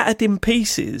scattered in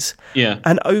pieces,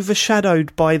 and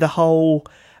overshadowed by the whole,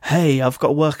 hey, I've got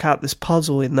to work out this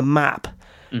puzzle in the map.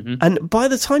 Mm-hmm. And by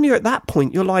the time you're at that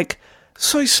point, you're like,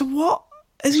 so what?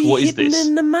 What hidden is this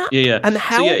in the map? Yeah. And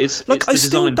how? So it's I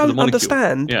still don't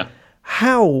understand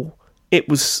how it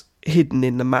was hidden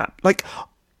in the map. Like,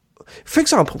 for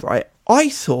example, right, I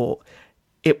thought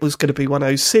it was going to be one of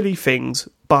those silly things,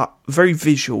 but very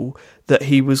visual, that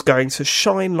he was going to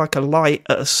shine like a light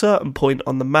at a certain point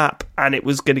on the map, and it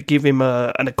was going to give him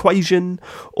an equation,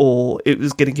 or it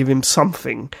was going to give him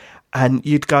something, and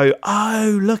you'd go,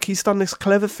 oh, look, he's done this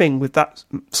clever thing with that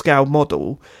scale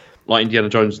model. Like Indiana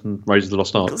Jones and Raiders of the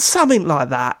Lost Ark. Something like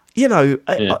that.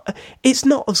 It's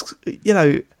not as,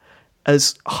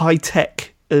 as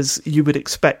high-tech as you would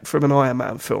expect from an Iron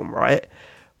Man film, right?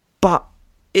 But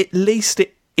at least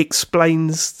it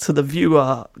explains to the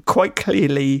viewer quite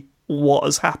clearly what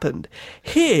has happened.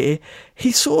 Here,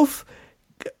 he sort of...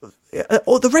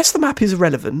 or the rest of the map is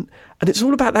irrelevant, and it's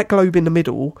all about that globe in the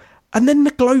middle, and then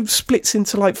the globe splits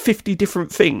into like 50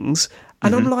 different things,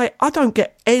 and I'm like, I don't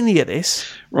get any of this.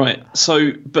 Right,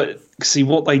 so, but see,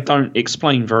 what they don't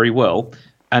explain very well,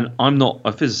 and I'm not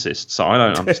a physicist, so I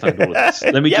don't understand all of this.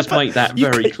 Let me just make that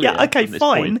very clear. Yeah, okay,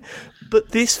 fine. Point.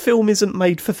 But this film isn't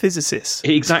made for physicists.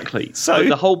 Exactly. So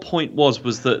the whole point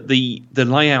was that the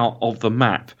layout of the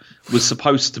map was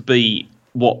supposed to be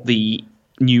what the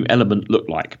new element looked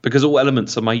like, because all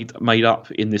elements are made up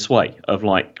in this way of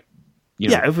like, I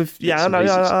know,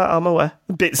 I'm aware.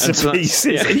 Bits and pieces.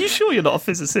 Yeah. Are you sure you're not a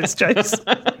physicist, James?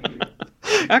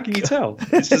 How can you tell?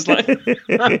 It's just like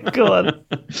go on.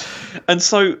 And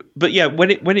so, but yeah,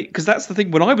 when it because that's the thing.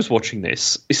 When I was watching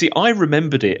this, you see, I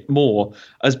remembered it more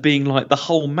as being like the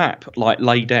whole map, like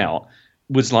laid out,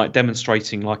 was like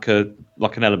demonstrating like an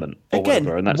element or again,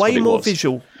 whatever, and that's way what it more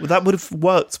was. But that would have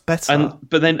worked better. And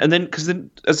then, because then,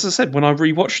 as I said, when I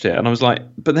rewatched it, and I was like,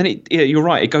 but then you're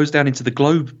right, it goes down into the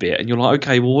globe bit, and you're like,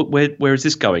 okay, well, where is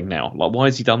this going now? Like, why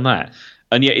has he done that?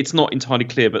 And yet, it's not entirely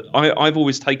clear. But I've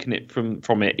always taken it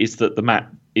from it is that the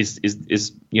map is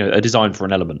a design for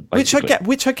an element, basically.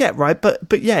 which I get, right?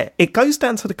 But yeah, it goes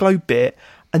down to the globe bit,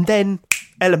 and then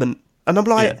element, and I'm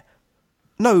like. Yeah.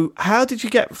 No, how did you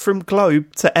get from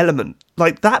globe to element?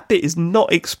 Like, that bit is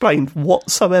not explained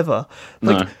whatsoever.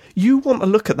 Like, You want to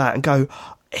look at that and go,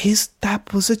 his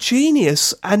dad was a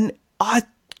genius, and I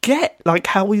get, like,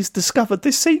 how he's discovered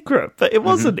this secret, but it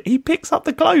wasn't. He picks up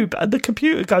the globe, and the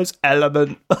computer goes,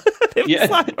 element. He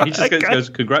just goes,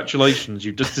 congratulations,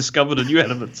 you've just discovered a new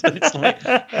element. And it's like,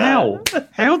 how?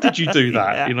 How did you do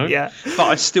that, Yeah. But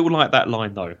I still like that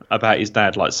line, though, about his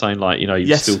dad, like, saying, like,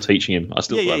 you're still teaching him. I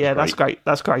still that's great.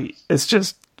 That's great. It's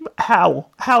just, how?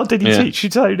 How did he teach you,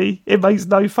 Tony? It makes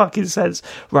no fucking sense.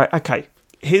 Right, okay.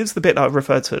 Here's the bit that I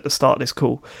referred to at the start of this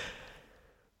call.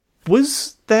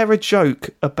 Was there a joke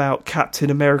about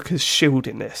Captain America's shield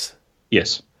in this?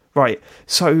 Yes. Right.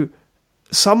 So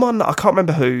someone, I can't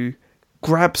remember who,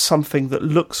 grabs something that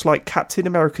looks like Captain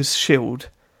America's shield.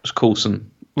 It's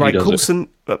Coulson. Right, Coulson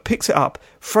picks it up,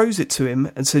 throws it to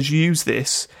him, and says, use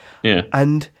this. Yeah.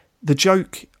 And the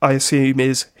joke, I assume,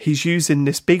 is he's using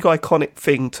this big iconic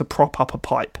thing to prop up a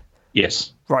pipe.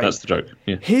 Yes. Right. That's the joke.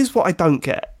 Yeah. Here's what I don't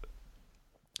get.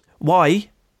 Why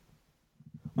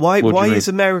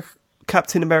is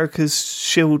Captain America's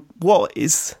shield? What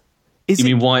is you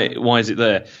mean why is it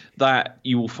there? That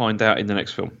you will find out in the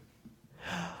next film.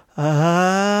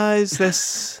 Is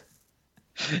this?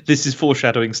 This is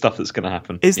foreshadowing stuff that's going to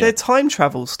happen. Is there time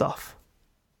travel stuff?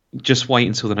 Just wait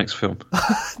until the next film.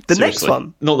 Next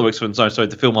one? Not the next one. Sorry,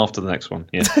 the film after the next one.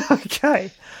 Yeah.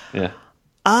 Okay. Yeah.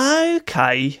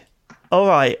 Okay. All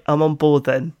right. I'm on board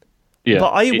then. Yeah.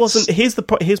 But I wasn't.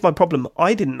 Here's my problem.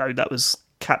 I didn't know that was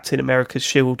Captain America's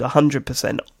shield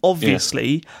 100%.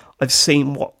 Obviously, I've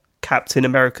seen what Captain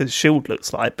America's shield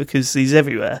looks like because he's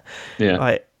everywhere. Yeah.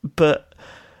 Right. But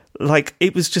like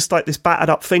it was just like this battered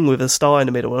up thing with a star in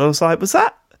the middle, and I was like, was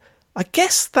that? I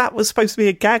guess that was supposed to be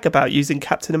a gag about using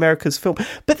Captain America's film,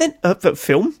 but then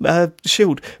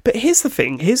shield. But here's the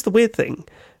thing. Here's the weird thing.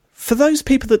 For those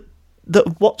people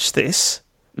that watched this,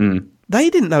 they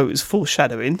didn't know it was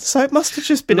foreshadowing, so it must have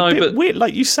just been a bit weird.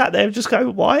 Like you sat there and just go,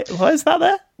 "Why is that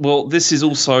there?" Well, this is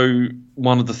also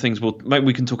one of the things. Maybe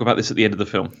we can talk about this at the end of the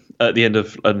film, at the end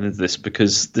of this,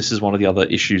 because this is one of the other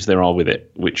issues there are with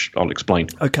it, which I'll explain.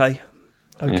 Okay.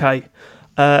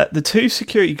 The two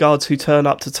security guards who turn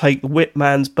up to take the Whip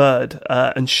Man's bird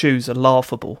and shoes are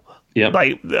laughable. Yeah,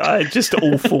 just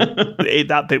awful.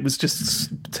 That bit was just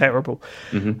terrible.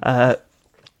 Mm-hmm.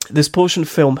 This portion of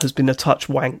film has been a touch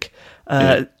wank.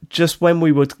 Just when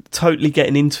we were totally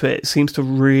getting into it, it seems to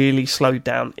really slow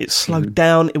down. It slowed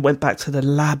down. It went back to the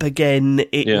lab again.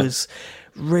 It was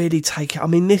really taking... I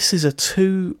mean, this is a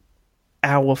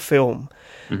 2-hour film.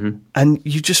 Mm-hmm. And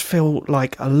you just feel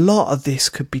like a lot of this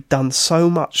could be done so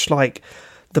much, like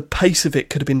the pace of it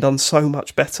could have been done so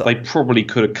much better. They probably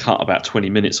could have cut about 20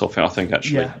 minutes off it, I think,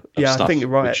 actually. Yeah, I think you're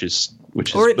right. Which is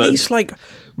or at least like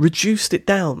reduced it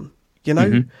down, you know?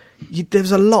 Mm-hmm. There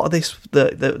was a lot of this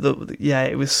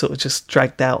it was sort of just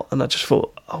dragged out, and I just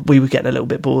thought we were getting a little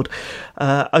bit bored.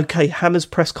 Okay, Hammer's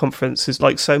press conference is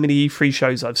like so many E3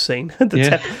 shows I've seen.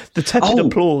 The tepid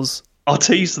applause. I'll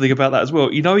tell you something about that as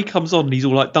well. You know, he comes on and he's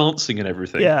all like dancing and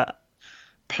everything. Yeah.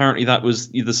 Apparently, that was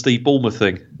the Steve Ballmer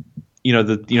thing. You know,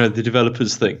 the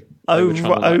developers thing.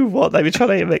 What they were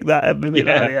trying to make that.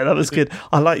 Yeah, that was good.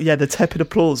 I like the tepid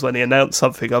applause when he announced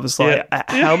something. I was like,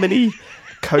 how many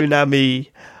Konami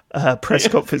press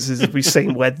conferences have we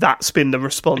seen where that's been the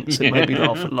response? It made me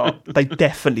laugh a lot. They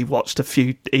definitely watched a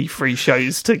few E3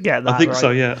 shows to get that. I think so,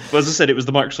 yeah. But as I said, it was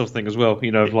the Microsoft thing as well.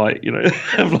 You know, of like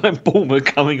Ballmer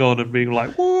coming on and being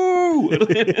like, "Whoa!"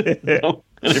 and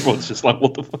everyone's just like,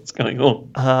 "What the fuck's going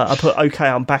on?" I put, "Okay,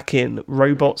 I'm back in.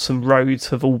 Robots and roads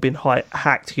have all been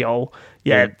hacked, y'all."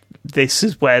 Yeah. This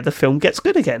is where the film gets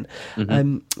good again.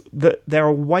 Mm-hmm. There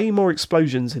are way more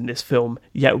explosions in this film,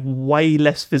 yet way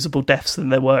less visible deaths than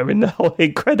there were in the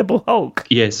Incredible Hulk.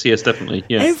 Yes, definitely.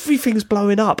 Yeah. Everything's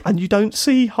blowing up, and you don't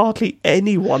see hardly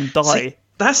anyone die. See,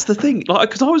 that's the thing. Like,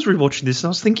 because I was rewatching this and I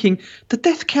was thinking, the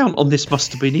death count on this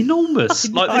must have been enormous.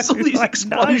 There's all these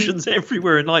explosions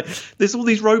everywhere, and there's all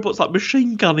these robots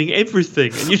machine gunning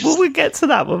everything. And we'll get to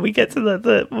that when we get to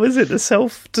the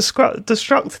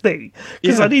self-destruct thing,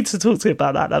 because I need to talk to you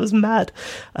about that. That was mad.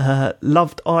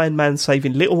 Loved Iron Man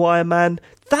saving Little Iron Man.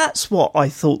 That's what I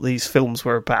thought these films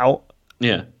were about.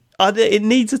 Yeah. It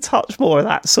needs a touch more of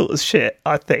that sort of shit,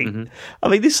 I think. Mm-hmm. I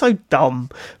mean, this is so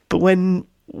dumb, but when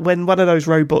one of those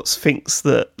robots thinks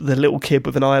that the little kid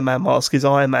with an Iron Man mask is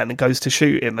Iron Man and goes to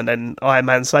shoot him, and then Iron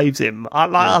Man saves him, I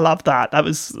love that. That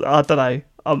was, I don't know,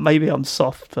 maybe I'm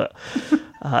soft, but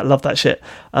I love that shit.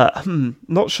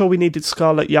 Not sure we needed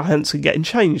Scarlett Johansson getting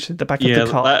changed at the back of the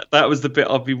car. That was the bit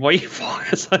I've been waiting for.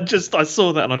 I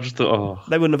saw that and I just thought, oh.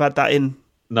 They wouldn't have had that in.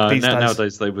 No,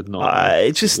 nowadays they would not.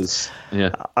 I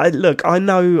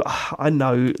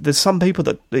know. There's some people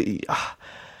that...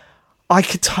 I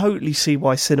could totally see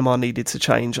why cinema needed to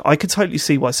change. I could totally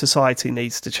see why society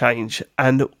needs to change.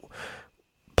 And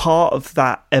part of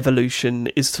that evolution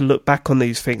is to look back on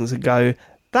these things and go,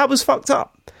 that was fucked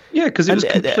up. Yeah, because it was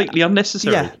completely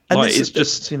unnecessary. Yeah, it's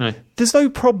just, There's no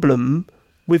problem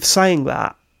with saying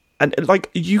that. And,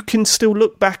 you can still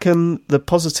look back on the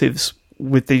positives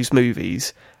with these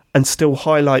movies and still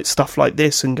highlight stuff like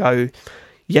this and go,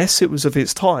 yes, it was of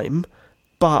its time,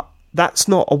 but that's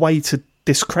not a way to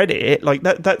discredit it.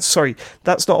 That's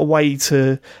not a way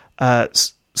to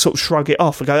sort of shrug it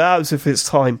off and go, it was of its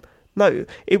time. No,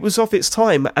 it was of its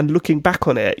time, and looking back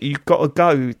on it, you've got to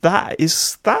go,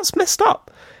 that's messed up.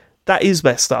 That is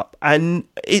messed up. And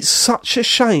it's such a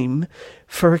shame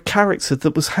for a character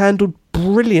that was handled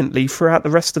brilliantly throughout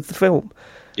the rest of the film.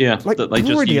 Yeah, that they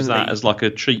just use that as a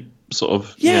cheap sort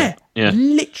of... Yeah,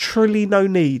 literally no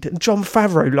need. And Jon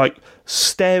Favreau,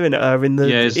 staring at her in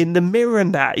the mirror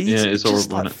and that. It's just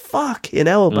horrible, fucking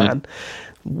hell, man.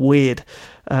 Weird.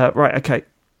 Right, okay.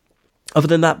 Other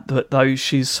than that, though,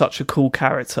 she's such a cool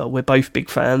character. We're both big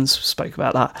fans. Spoke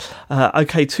about that.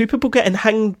 Okay, two people getting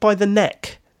hanged by the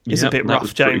neck is a bit rough,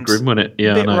 was James. Pretty grim, wasn't it?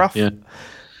 Yeah, bit rough. Yeah.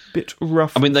 Bit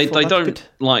rough. I mean, they don't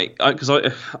because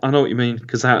I know what you mean,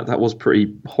 because that was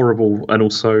pretty horrible, and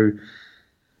also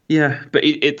Yeah, but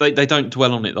they don't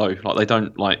dwell on it though. Like they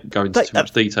don't go into too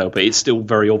much detail, but it's still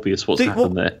very obvious what's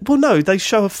happened there. Well, no, they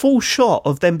show a full shot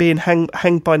of them being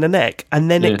hanged by the neck,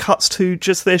 and then it cuts to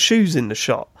just their shoes in the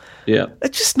shot. Yeah,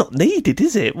 it's just not needed,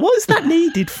 is it? What is that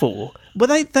needed for? Well,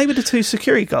 they were the two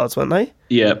security guards, weren't they?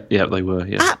 Yeah, they were.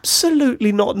 Yeah,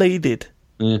 absolutely not needed.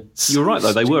 Yeah. You're right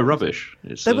though; they were rubbish.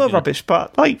 They were rubbish,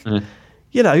 but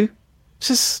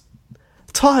just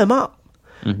tie them up.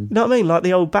 Mm-hmm. You know what I mean? Like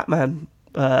the old Batman.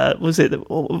 Was it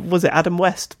Adam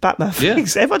West Batman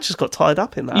things? Yeah. Everyone just got tied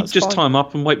up in that. You just tie them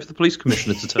up and wait for the police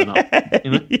commissioner to turn up.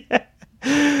 You know?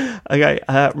 Yeah. Okay.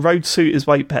 Road suit is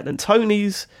way better than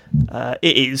Tony's.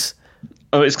 It is.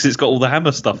 Oh, it's because it's got all the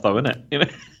Hammer stuff, though, isn't it? You know?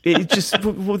 It just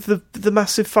with the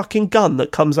massive fucking gun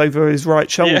that comes over his right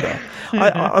shoulder.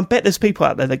 Yeah. I bet there's people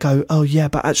out there that go, "Oh yeah,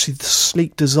 but actually the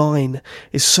sleek design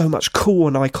is so much cool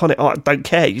and iconic." Oh, I don't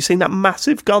care. You seen that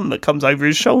massive gun that comes over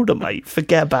his shoulder, mate?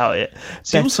 Forget about it.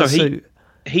 See, also,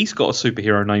 he's got a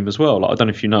superhero name as well. Like, I don't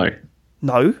know if you know.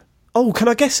 No. Oh, can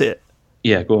I guess it?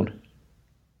 Yeah, go on.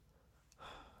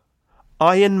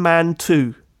 Iron Man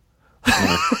 2.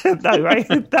 No,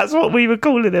 right? That's what we were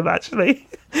calling him, actually.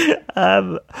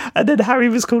 And then Harry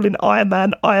was calling Iron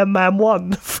Man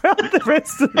 1 throughout the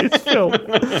rest of this film.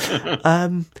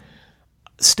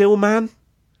 Stillman?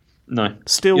 No.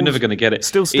 You're never going to get it.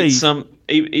 Still Steve?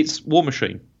 It's War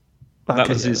Machine.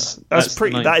 Okay,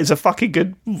 that is a fucking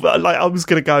good. Like, I was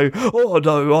going to go, oh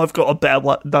no, I've got a better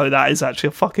one. No, that is actually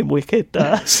a fucking wicked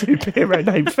superhero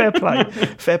name.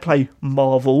 Fair play,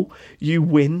 Marvel. You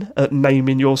win at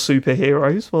naming your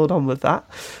superheroes. Well done with that.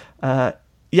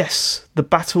 Yes, the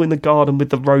battle in the garden with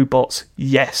the robots.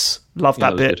 Yes, love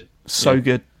that bit. Good. So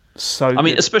good. So I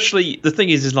mean, especially the thing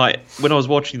is like when I was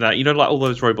watching that, you know, like all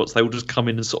those robots, they will just come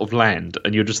in and sort of land,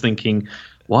 and you're just thinking,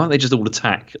 why aren't they just all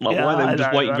attack? Like, why are they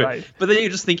just waiting for it? But then you're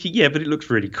just thinking, yeah, but it looks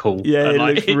really cool. Yeah, it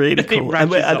looks really cool.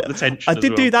 It up the tension. I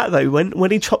did do that though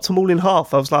when he chopped them all in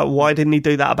half. I was like, why didn't he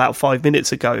do that about 5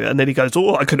 minutes ago? And then he goes,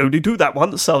 oh, I can only do that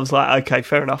once. So I was like, okay,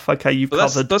 fair enough. Okay, you've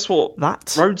covered. That's what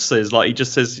that. Rhodes says. Like, he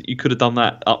just says you could have done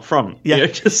that up front. Yeah, you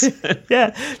know, just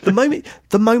yeah.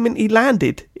 The moment he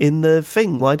landed in the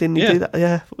thing, why didn't he do that?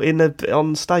 Yeah,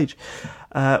 on stage.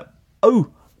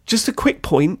 Just a quick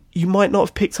point, you might not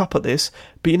have picked up at this,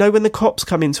 but you know when the cops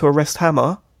come in to arrest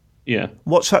Hammer? Yeah.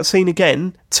 Watch that scene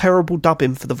again. Terrible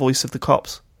dubbing for the voice of the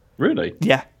cops. Really?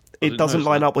 Yeah. It doesn't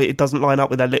line up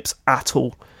with their lips at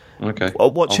all. Okay.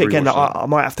 Watch it again. I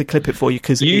might have to clip it for you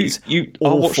because it's awful.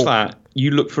 I'll watch that.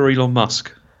 You look for Elon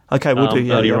Musk. Okay, we'll do.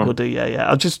 We'll do. Yeah.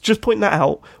 I'll just point that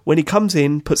out. When he comes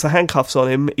in, puts the handcuffs on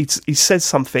him, he says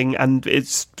something, and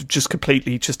it's just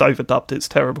completely just overdubbed. It's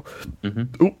terrible.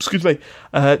 Mm-hmm. Oops, excuse me.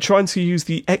 Trying to use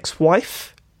the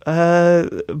ex-wife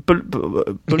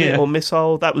bullet or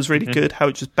missile. That was really good. How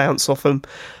it just bounced off him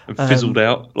and fizzled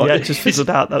out. Yeah, it just fizzled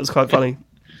out. That was quite funny.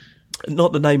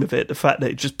 Not the name of it. The fact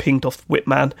that it just pinged off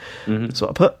Whitman. Mm-hmm. That's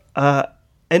what I put.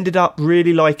 Ended up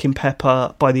really liking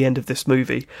Pepper by the end of this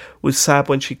movie. Was sad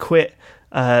when she quit.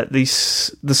 The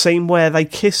scene where they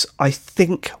kiss, I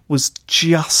think, was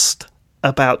just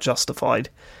about justified.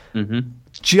 Mm-hmm.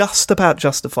 Just about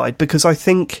justified, because I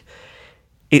think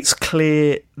it's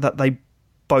clear that they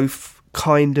both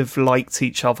kind of liked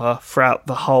each other throughout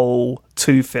the whole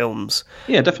two films.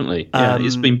 Yeah, definitely. Yeah,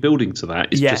 it's been building to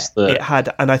that. It's just that it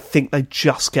had, and I think they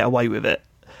just get away with it.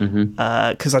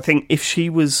 Because I think if she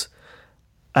was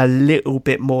a little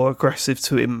bit more aggressive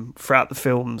to him throughout the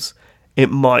films, it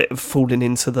might have fallen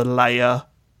into the Leia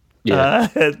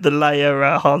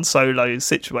Han Solo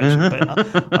situation.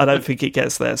 But I don't think it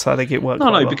gets there, so I think it worked.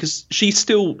 No, well. because she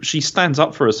stands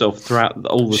up for herself throughout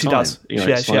all the time. She does. You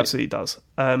know, she absolutely does.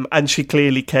 And she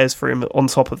clearly cares for him on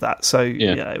top of that. So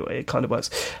it kind of works.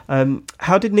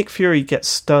 How did Nick Fury get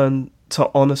Stern to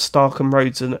honour Stark and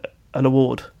Rhodes an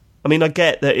award? I mean, I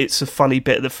get that it's a funny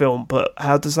bit of the film, but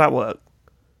how does that work?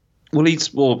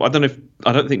 Well, I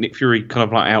don't think Nick Fury kind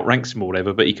of like outranks him or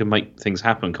whatever, but he can make things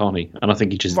happen, can't he? And I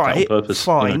think he just did that on purpose.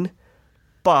 Fine, you know?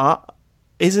 But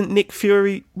isn't Nick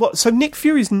Fury what? So Nick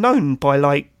Fury's known by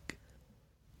the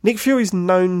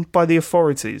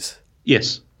authorities.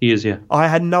 Yes, he is. Yeah, I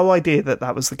had no idea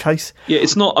that was the case. Yeah,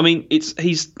 it's not. I mean,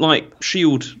 he's like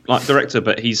S.H.I.E.L.D. like director,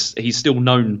 but he's still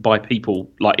known by people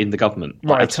like in the government.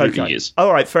 Like, absolutely, he is.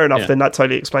 All right, fair enough. Yeah. Then that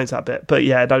totally explains that bit. But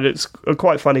yeah, no, it's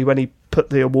quite funny when he put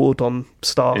the award on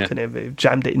Stark and it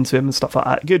jammed it into him and stuff like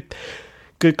that. Good.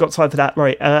 Got time for that.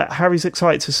 Right, Harry's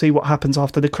excited to see what happens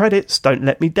after the credits. Don't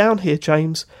let me down here,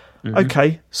 James. Mm-hmm.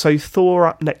 Okay, so Thor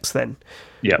up next then.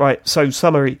 Yeah. Right, so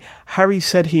summary. Harry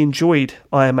said he enjoyed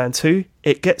Iron Man 2.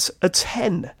 It gets a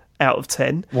 10 out of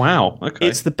 10. Wow, okay.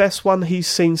 It's the best one he's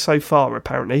seen so far,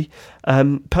 apparently.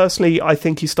 Personally, I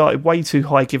think he started way too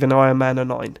high, giving Iron Man a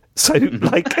 9. So,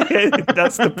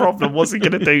 that's the problem. What's he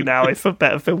going to do now if a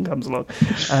better film comes along?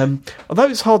 Although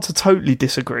it's hard to totally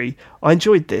disagree, I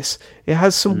enjoyed this. It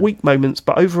has some weak moments,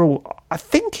 but overall, I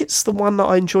think it's the one that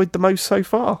I enjoyed the most so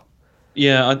far.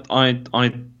 Yeah, I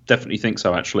definitely think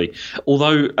so, actually.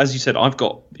 Although, as you said, I've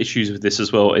got issues with this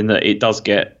as well, in that it does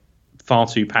get far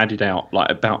too padded out, like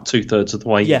about 2/3 of the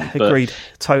way. Yeah, agreed.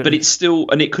 Totally. But it's still,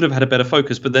 and it could have had a better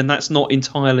focus, but then that's not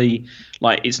entirely,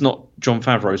 like, it's not Jon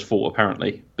Favreau's fault,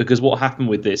 apparently. Because what happened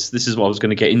with this is what I was going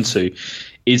to get into,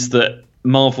 is that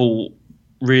Marvel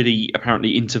really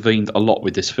apparently intervened a lot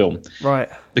with this film. Right.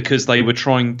 Because they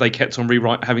kept on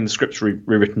having the scripts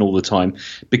rewritten all the time,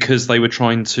 because they were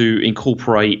trying to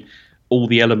incorporate all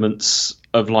the elements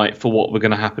of, like, for what were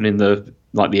going to happen in the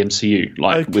MCU,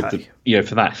 with the,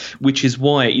 for that, which is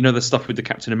why, the stuff with the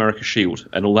Captain America shield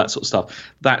and all that sort of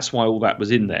stuff, that's why all that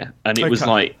was in there. And it was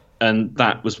and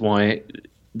that was why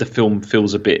the film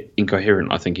feels a bit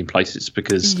incoherent, I think, in places,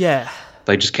 because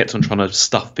they just kept on trying to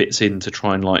stuff bits in to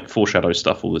try and, like, foreshadow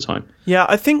stuff all the time. Yeah,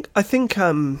 I think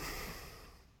the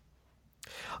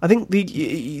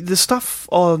stuff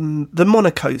on the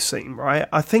Monaco scene, right,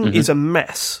 I think is a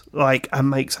mess, and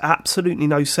makes absolutely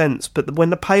no sense. But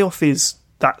when the payoff is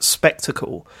that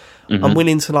spectacle, I'm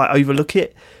willing to, overlook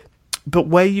it. But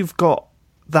where you've got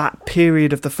that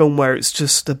period of the film where it's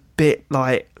just a bit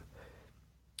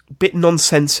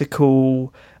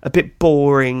nonsensical, a bit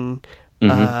boring,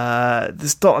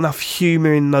 there's not enough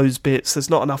humour in those bits, there's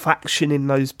not enough action in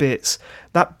those bits.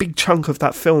 That big chunk of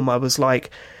that film, I was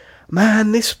like,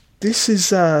 man, this is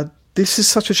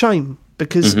such a shame,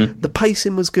 because the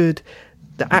pacing was good,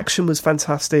 the action was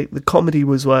fantastic, the comedy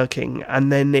was working,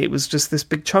 and then it was just this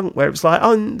big chunk where it was like,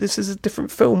 oh, this is a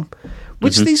different film,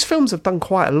 which these films have done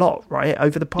quite a lot, right,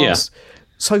 over the past,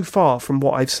 so far from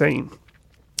what I've seen.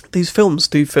 These films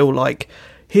do feel like,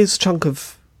 here's a chunk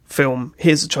of film,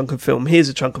 here's a chunk of film, here's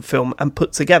a chunk of film, and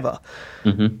put together.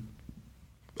 And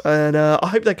I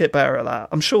hope they get better at that.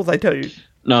 I'm sure they do.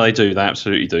 No, they do. They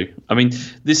absolutely do. I mean,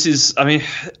 this is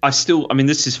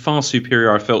far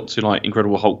superior, I felt, to, like,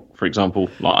 Incredible Hulk, for example.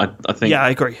 Like, I think. Yeah,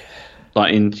 I agree.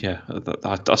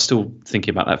 I still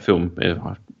thinking about that film.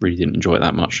 I really didn't enjoy it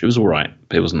that much. It was all right,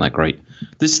 but it wasn't that great.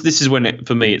 This is when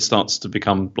for me it starts to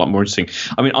become, like, more interesting.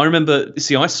 I mean, I remember.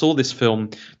 See, I saw this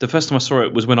film. The first time I saw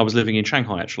it was when I was living in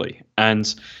Shanghai, actually.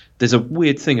 And there's a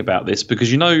weird thing about this,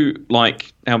 because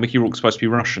like how Mickey Rourke's supposed to be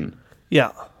Russian.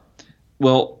 Yeah.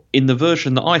 Well, in the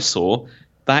version that I saw,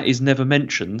 that is never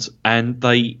mentioned, and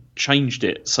they changed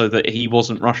it so that he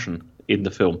wasn't Russian in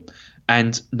the film.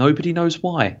 And nobody knows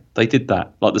why they did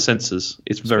that, like the censors.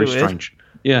 It's very strange.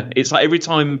 Yeah, it's like every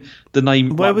time the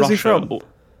name... Where was Russia, he from?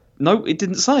 No, it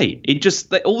didn't say. It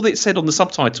just... all it said on the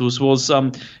subtitles was, I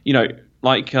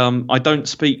don't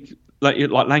speak like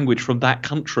language from that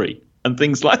country, and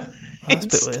things like that.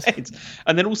 That's a bit weird.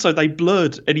 And then also they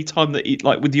blurred any time that it,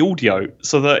 like, with the audio,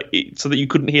 so that you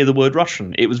couldn't hear the word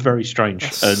Russian. It was very strange.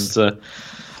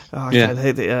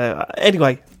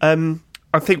 Anyway,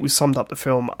 I think we summed up the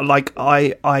film. Like,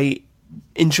 I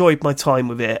enjoyed my time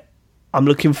with it. I'm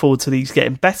looking forward to these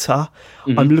getting better.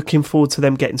 I'm looking forward to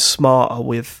them getting smarter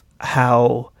with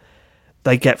how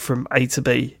they get from A to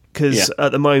B, because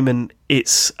at the moment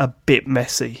it's a bit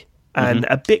messy and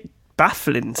a bit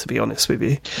baffling, to be honest with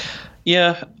you.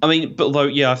 Yeah, I mean, but although,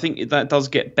 I think that does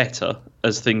get better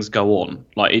as things go on.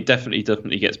 Like, it definitely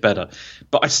gets better.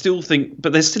 But I still think,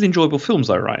 but they're still enjoyable films,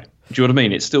 though, right? Do you know what I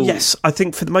mean? It's still... Yes, I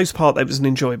think for the most part it was an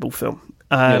enjoyable film.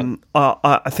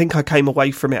 I think I came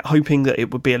away from it hoping that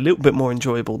it would be a little bit more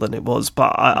enjoyable than it was,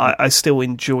 but I still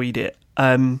enjoyed it.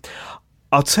 I'll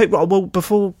tell you what, well,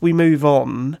 before we move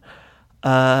on,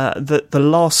 the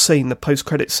last scene, the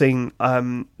post-credit scene,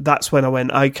 that's when I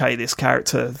went, okay, this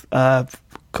character...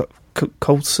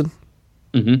 Coulson,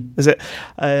 is it?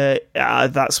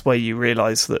 That's where you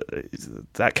realise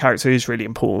that character is really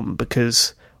important,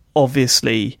 because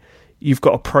obviously you've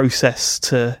got a process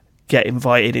to get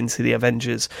invited into the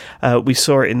Avengers. We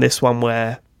saw it in this one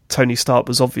where Tony Stark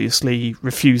was obviously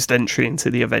refused entry into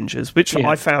the Avengers, which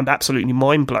I found absolutely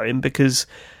mind-blowing, because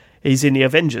he's in the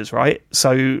Avengers, right?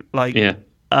 So, like,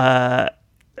 I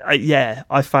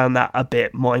found that a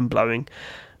bit mind-blowing,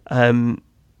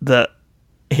 that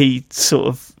he sort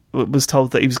of was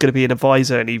told that he was going to be an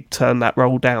advisor and he turned that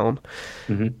role down.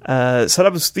 So that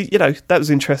was, that was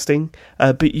interesting.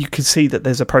 But you can see that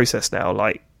there's a process now.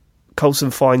 Like,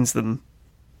 Coulson finds them.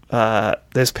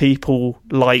 There's people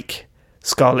like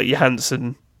Scarlett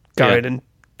Johansson going and,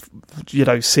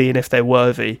 seeing if they're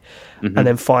worthy and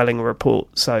then filing a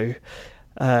report. So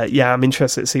I'm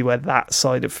interested to see where that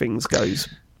side of things goes.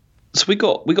 So we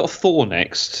got Thor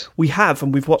next. We have,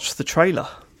 and we've watched the trailer.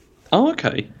 Oh,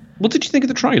 okay. What did you think of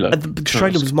the trailer? The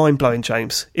trailer was mind-blowing,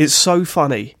 James. It's so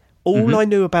funny. All I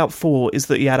knew about Thor is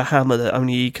that he had a hammer that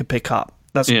only he could pick up.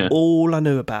 That's all I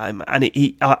knew about him. And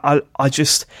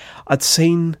I'd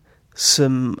seen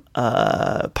some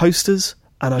posters,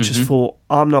 and I just thought,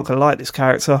 I'm not going to like this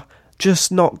character.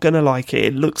 Just not going to like it.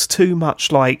 It looks too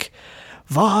much like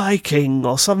Viking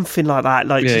or something like that.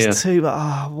 Too...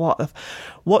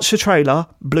 Watched the trailer,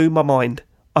 blew my mind.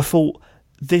 I thought,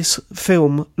 this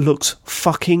film looks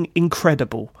fucking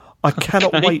incredible. I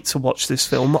cannot wait to watch this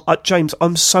film. James,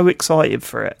 I'm so excited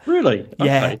for it. Really?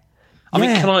 Yeah. Okay. I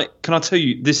mean, can I tell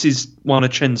you, this is one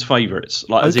of Chen's favourites.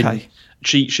 As in,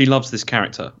 she loves this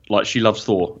character. She loves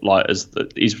Thor.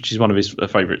 She's one of his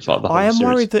favourites. The whole I am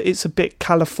series. worried that it's a bit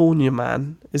California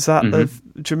Man. Is that do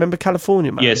you remember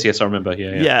California Man? Yes, I remember.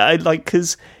 Yeah. Yeah,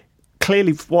 because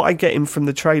clearly what I get him from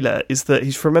the trailer is that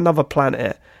he's from another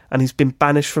planet and he's been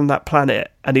banished from that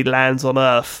planet and he lands on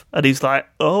Earth and he's like,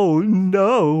 oh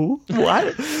no,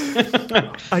 what?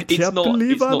 I can't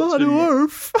believe I'm on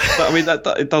Earth. But, I mean,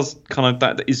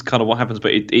 that is kind of what happens,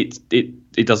 but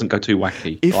it doesn't go too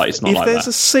wacky. It's not if there's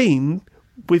a scene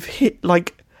with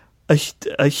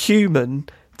a human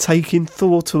taking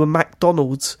Thor to a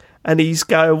McDonald's and he's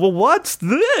going, well, what's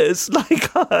this? I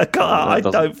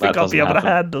don't think I'll be able to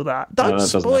handle that. Don't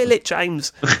spoil it,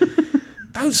 James.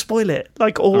 Don't spoil it.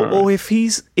 Or if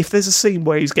there's a scene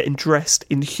where he's getting dressed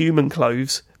in human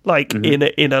clothes, in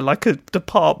a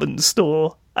department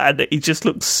store, and he just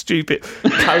looks stupid.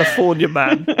 California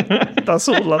Man. That's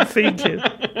all I'm thinking.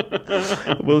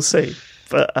 We'll see.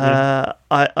 But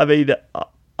I mean,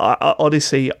 I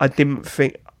honestly, I didn't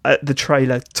think the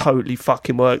trailer totally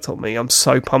fucking worked on me. I'm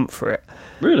so pumped for it.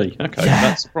 Really? Okay,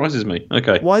 that surprises me.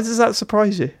 Okay. Why does that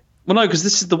surprise you? Well, no, because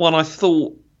this is the one I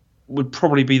thought would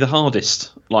probably be the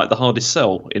hardest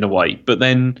sell in a way. But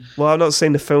then, well, I've not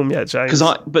seen the film yet, James.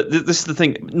 But this is the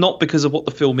thing, not because of what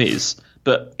the film is,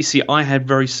 but you see, I had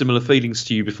very similar feelings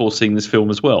to you before seeing this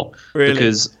film as well. Really?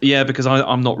 Because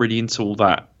I'm not really into all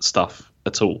that stuff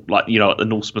at all. The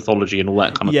Norse mythology and all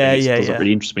that kind of thing. It doesn't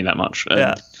really interest me that much.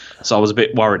 So I was a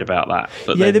bit worried about that.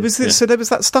 But there was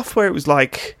that stuff where it was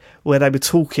where they were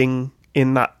talking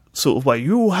in that sort of way,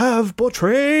 you have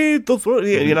betrayed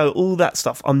the all that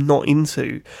stuff I'm not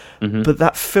into. But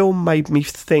that film made me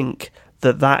think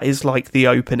that is like the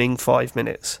opening 5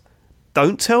 minutes.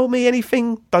 Don't tell me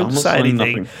anything, don't say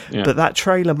anything. But that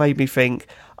trailer made me think,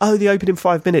 oh, the opening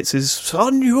 5 minutes is,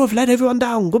 son, you have let everyone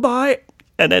down, goodbye.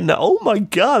 And then, oh my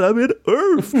god, I'm in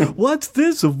Earth. What's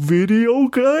this, a video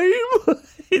game?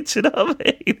 Do you know what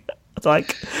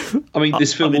I mean?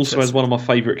 This film also has one of my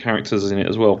favourite characters in it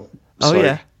as well. Oh,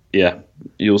 yeah? Yeah,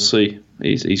 you'll see.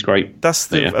 He's great. That's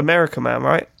the America Man,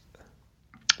 right?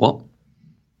 What?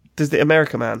 Does the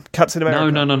America Man, Captain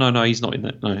America? No. He's not in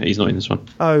that. No, he's not in this one.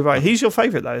 Oh, right. He's your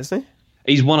favourite, though, isn't he?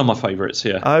 He's one of my favourites.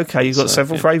 Yeah. Okay, you've got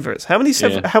several favourites. How many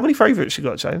favourites you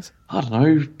got, James? I don't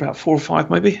know, about 4 or 5,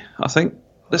 maybe. I think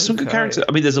there's some good characters.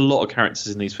 I mean, there's a lot of characters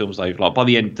in these films, Dave. By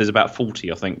the end, there's about 40.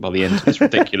 I think by the end, it's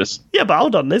ridiculous. Yeah, but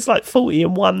hold on, there's 40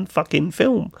 in one fucking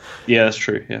film. Yeah, that's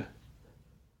true. Yeah.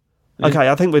 Okay,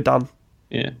 I think we're done.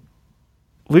 Yeah.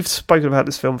 We've spoken about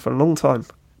this film for a long time.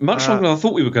 Much longer than I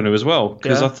thought we were going to as well,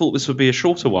 because I thought this would be a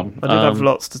shorter one. I did have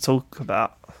lots to talk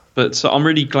about. But so I'm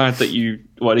really glad that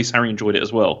at least Harry enjoyed it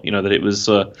as well. That it was,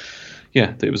 that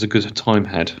it was a good time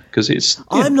had. Because it's...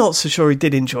 Yeah. I'm not so sure he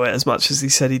did enjoy it as much as he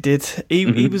said he did.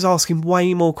 He was asking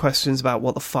way more questions about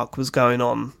what the fuck was going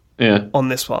on on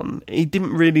this one. He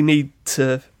didn't really need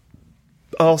to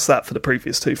ask that for the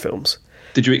previous 2 films.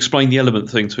 Did you explain the element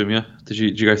thing to him, yeah? Did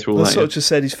you go through all that? I sort of just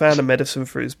said he's found a medicine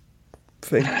for his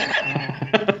thing.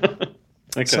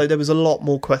 Okay. So there was a lot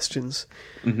more questions.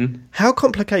 How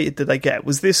complicated did they get?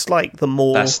 Was this the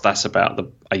more... That's about the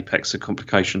apex of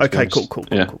complications. Okay, cool.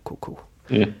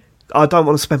 Yeah. I don't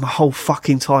want to spend my whole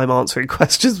fucking time answering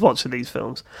questions watching these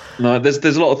films. No, there's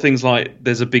a lot of things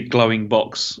there's a big glowing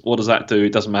box. What does that do?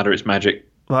 It doesn't matter, it's magic.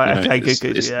 Right, okay,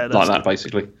 good. It's yeah, like that,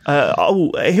 basically.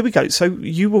 Here we go. So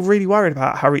you were really worried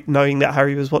about Harry, knowing that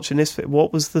Harry was watching this film.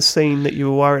 What was the scene that you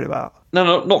were worried about?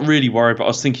 No, not really worried, but I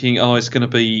was thinking, it's going to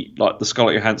be the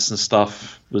Scarlett Johansson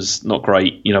stuff was not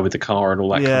great, with the car and all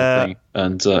that kind of thing.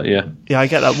 And, Yeah, I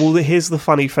get that. Well, here's the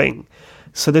funny thing.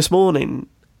 So this morning,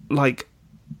 I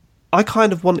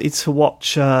kind of wanted to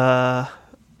watch...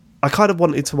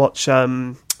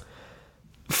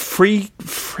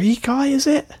 Free Guy, is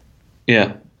it?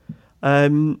 Yeah.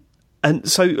 And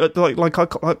so,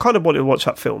 I kind of wanted to watch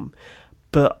that film,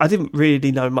 but I didn't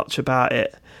really know much about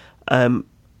it.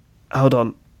 Hold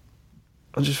on.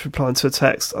 I'm just replying to a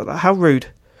text. How rude.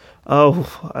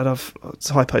 Oh, and I've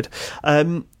typoed.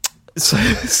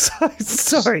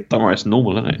 Sorry. Don't worry, it's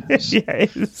normal, isn't it? Yeah,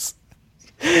 it is.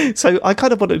 So I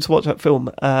kind of wanted to watch that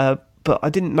film, but I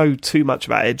didn't know too much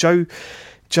about it. Joe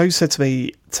said to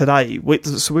me today,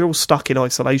 so we're all stuck in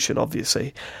isolation,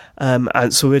 obviously,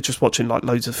 and so we're just watching like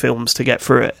loads of films to get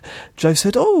through it. Joe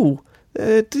said,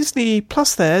 Disney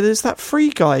Plus there's that Free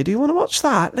Guy. Do you want to watch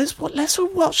that? Let's all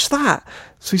watch that.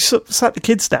 So we sat the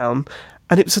kids down,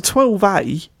 and it was a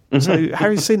 12A, so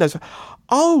Harry's seen those.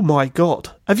 Oh my God,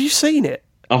 have you seen it?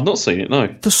 I've not seen it, no.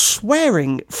 The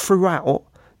swearing throughout,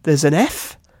 there's an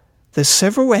F, there's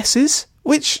several S's,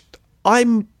 which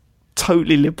I'm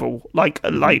totally liberal, like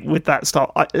with that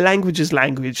stuff. Language is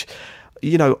language.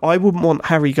 You know, I wouldn't want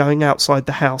Harry going outside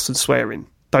the house and swearing,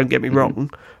 don't get me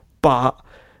wrong, but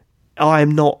I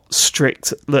am not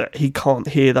strict that he can't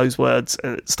hear those words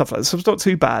and stuff like that, so it's not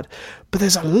too bad. But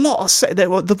there's a lot of...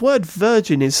 the word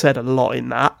virgin is said a lot in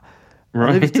that.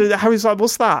 Right. Harry's like,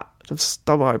 what's that? Just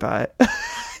don't worry about it.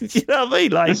 You know what I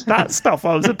mean? Like, that stuff,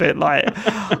 I was a bit like,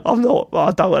 I don't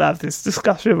want to have this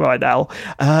discussion right now.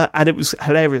 And it was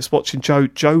hilarious watching Joe.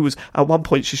 Joe was, at one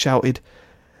point, she shouted,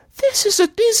 "This is a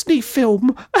Disney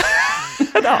film."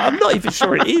 No, I'm not even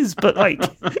sure it is, but like,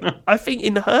 I think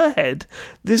in her head,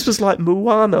 this was like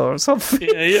Moana or something.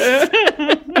 Yeah.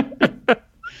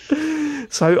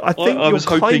 So I think you're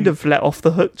kind of let off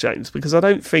the hook, James, because I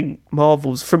don't think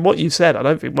Marvel's, from what you said, I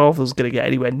don't think Marvel's going to get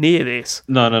anywhere near this.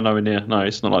 No, nowhere near. No,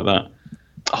 it's not like that.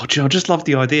 Oh, I just love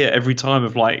the idea every time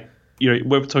of like, you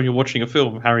know, every time you're watching a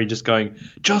film, Harry just going,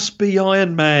 "Just be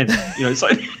Iron Man." You know, it's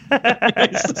like...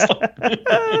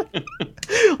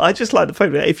 I just like the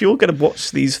fact that if you're going to watch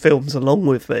these films along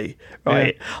with me,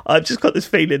 right, I've just got this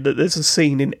feeling that there's a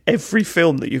scene in every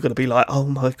film that you're going to be like, "Oh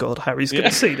my God, Harry's going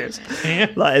to see this."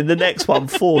 Like in the next one,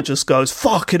 Thor just goes,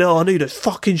 "Fucking hell, I need a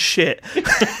fucking shit."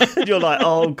 And you're like,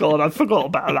 "Oh God, I forgot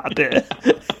about that bit."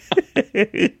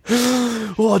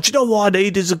 "Oh, do you know what I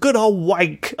need is a good old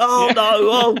wank." Oh no,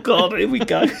 oh God, here we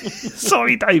go.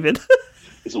 Sorry, David.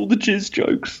 It's all the jizz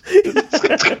jokes. He's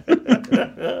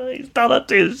done a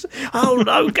jizz. Oh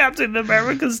no, Captain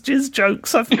America's jizz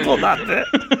jokes. I forgot that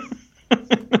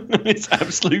bit. It's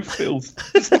absolute filth.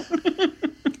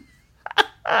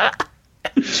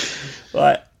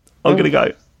 Right, I'm going to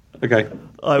go. Okay.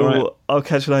 I'll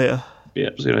catch you later. Yeah,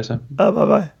 see you later.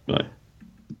 Bye-bye. Bye.